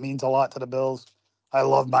Buffalo. It means a lot to the Bills. I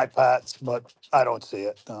love my Pats, but I don't see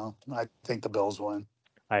it. No, I think the Bills win.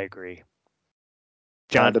 I agree.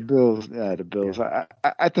 Nah, John? the Bills. Yeah, the Yeah. Bills.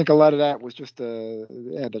 I think a lot of that was just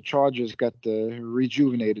the Chargers got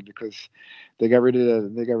rejuvenated because they got rid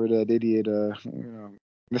of that idiot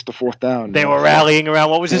Mr. Fourth Down. They were So rallying around.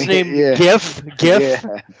 What was his name? yeah, GIF? yeah, GIF?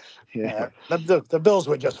 yeah. The Bills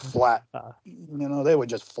were just flat. Uh, They were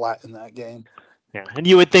just flat in that game. yeah. And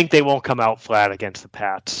you would think they won't come out flat against the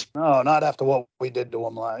Pats. No, not after what we did to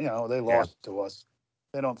them. They Yeah. lost to us.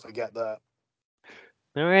 They don't forget that.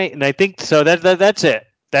 All right. And I think so. That's it.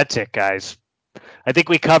 That's it, guys. I think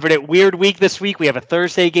we covered it. Weird week this week. We have a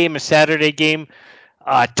Thursday game, a Saturday game,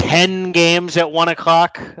 10 games at 1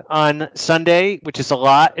 o'clock on Sunday, which is a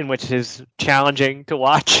lot and which is challenging to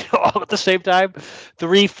watch all at the same time.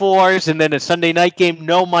 Three fours, and then a Sunday night game.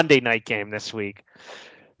 No Monday night game this week.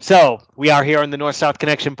 So we are here on the North South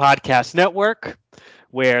Connection Podcast Network,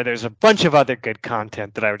 where there's a bunch of other good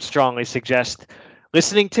content that I would strongly suggest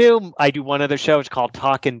listening to. I do one other show. It's called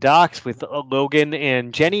Talkin' Docs with Logan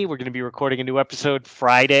and Jenny. We're going to be recording a new episode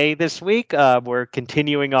Friday this week. We're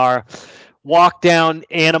continuing our walk down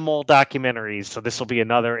animal documentaries. So this will be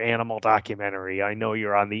another animal documentary. I know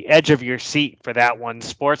you're on the edge of your seat for that one,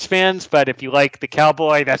 sports fans, but if you like the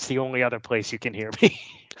cowboy, that's the only other place you can hear me.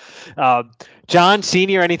 uh, John,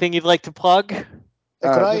 Senior, anything you'd like to plug? Hey,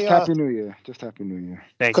 could I Just Happy New Year. Just Happy New Year.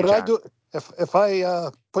 Thank you, could I John. do if I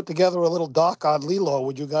put together a little doc on Lilo?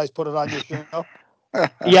 Would you guys put it on your show?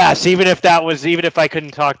 Yes, even if I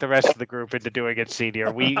couldn't talk the rest of the group into doing it,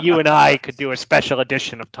 Senior, you and I could do a special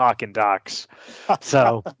edition of Talking Docs.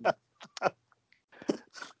 So,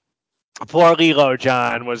 poor Lilo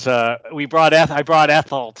John was I brought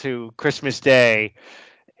Ethel to Christmas Day,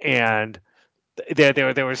 and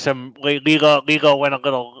there was some Lilo went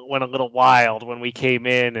a little wild when we came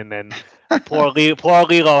in, and then poor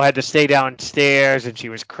Lilo had to stay downstairs, and she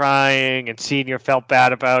was crying, and Senior felt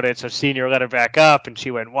bad about it, so Senior let her back up, and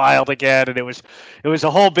she went wild again, and it was a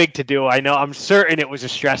whole big to do. I'm certain it was a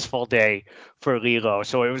stressful day for Lilo,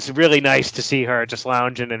 so it was really nice to see her just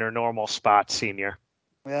lounging in her normal spot, Senior.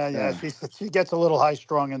 Yeah, yeah. Yeah. She gets a little high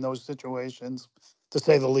strung in those situations, to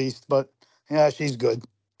say the least. But yeah, she's good.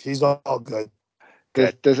 She's all good.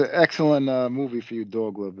 Good. There's an excellent movie for you,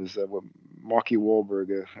 dog lovers, with Marky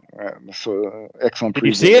Wahlberg. So excellent Did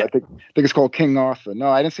you see preview. it? I think it's called King Arthur. No,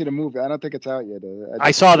 I didn't see the movie. I don't think it's out yet. I I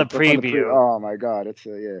just saw the looked on the pre. preview. Oh my God, it's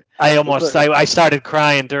yeah, it's I started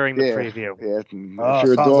crying during the yeah, preview. yeah. If Oh,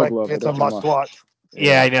 you're a sounds dog like lover, it's a that's a must must. watch.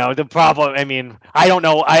 Yeah, Yeah. I know. The problem, I mean, I don't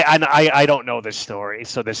know. I don't know the story,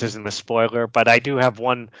 so this isn't a spoiler. But I do have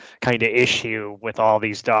one kind of issue with all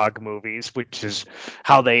these dog movies, which is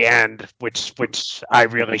how they end, which I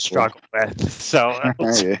really Well, struggle with. So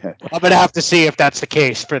yeah. I'm gonna have to see if that's the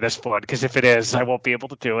case for this one, because if it is, I won't be able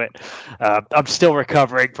to do it. I'm still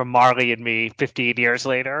recovering from Marley and Me 15 years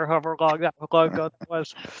later, how long ago that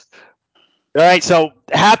was. All right, so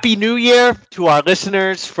happy New Year to our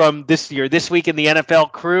listeners from this year, this week in the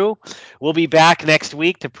NFL crew. We'll be back next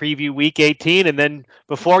week to preview Week 18, and then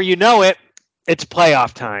before you know it, it's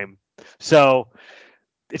playoff time. So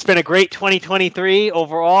it's been a great 2023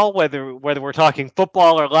 overall. Whether we're talking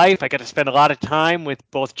football or life, I got to spend a lot of time with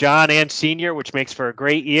both John and Senior, which makes for a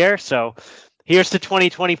great year. So here's to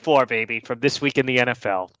 2024, baby, from this week in the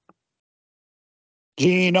NFL.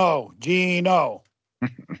 Gino, Gino.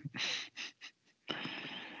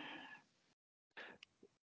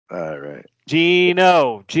 All right.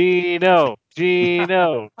 Gino, Gino,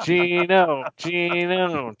 Gino, Gino,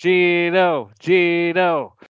 Gino, Gino, Gino.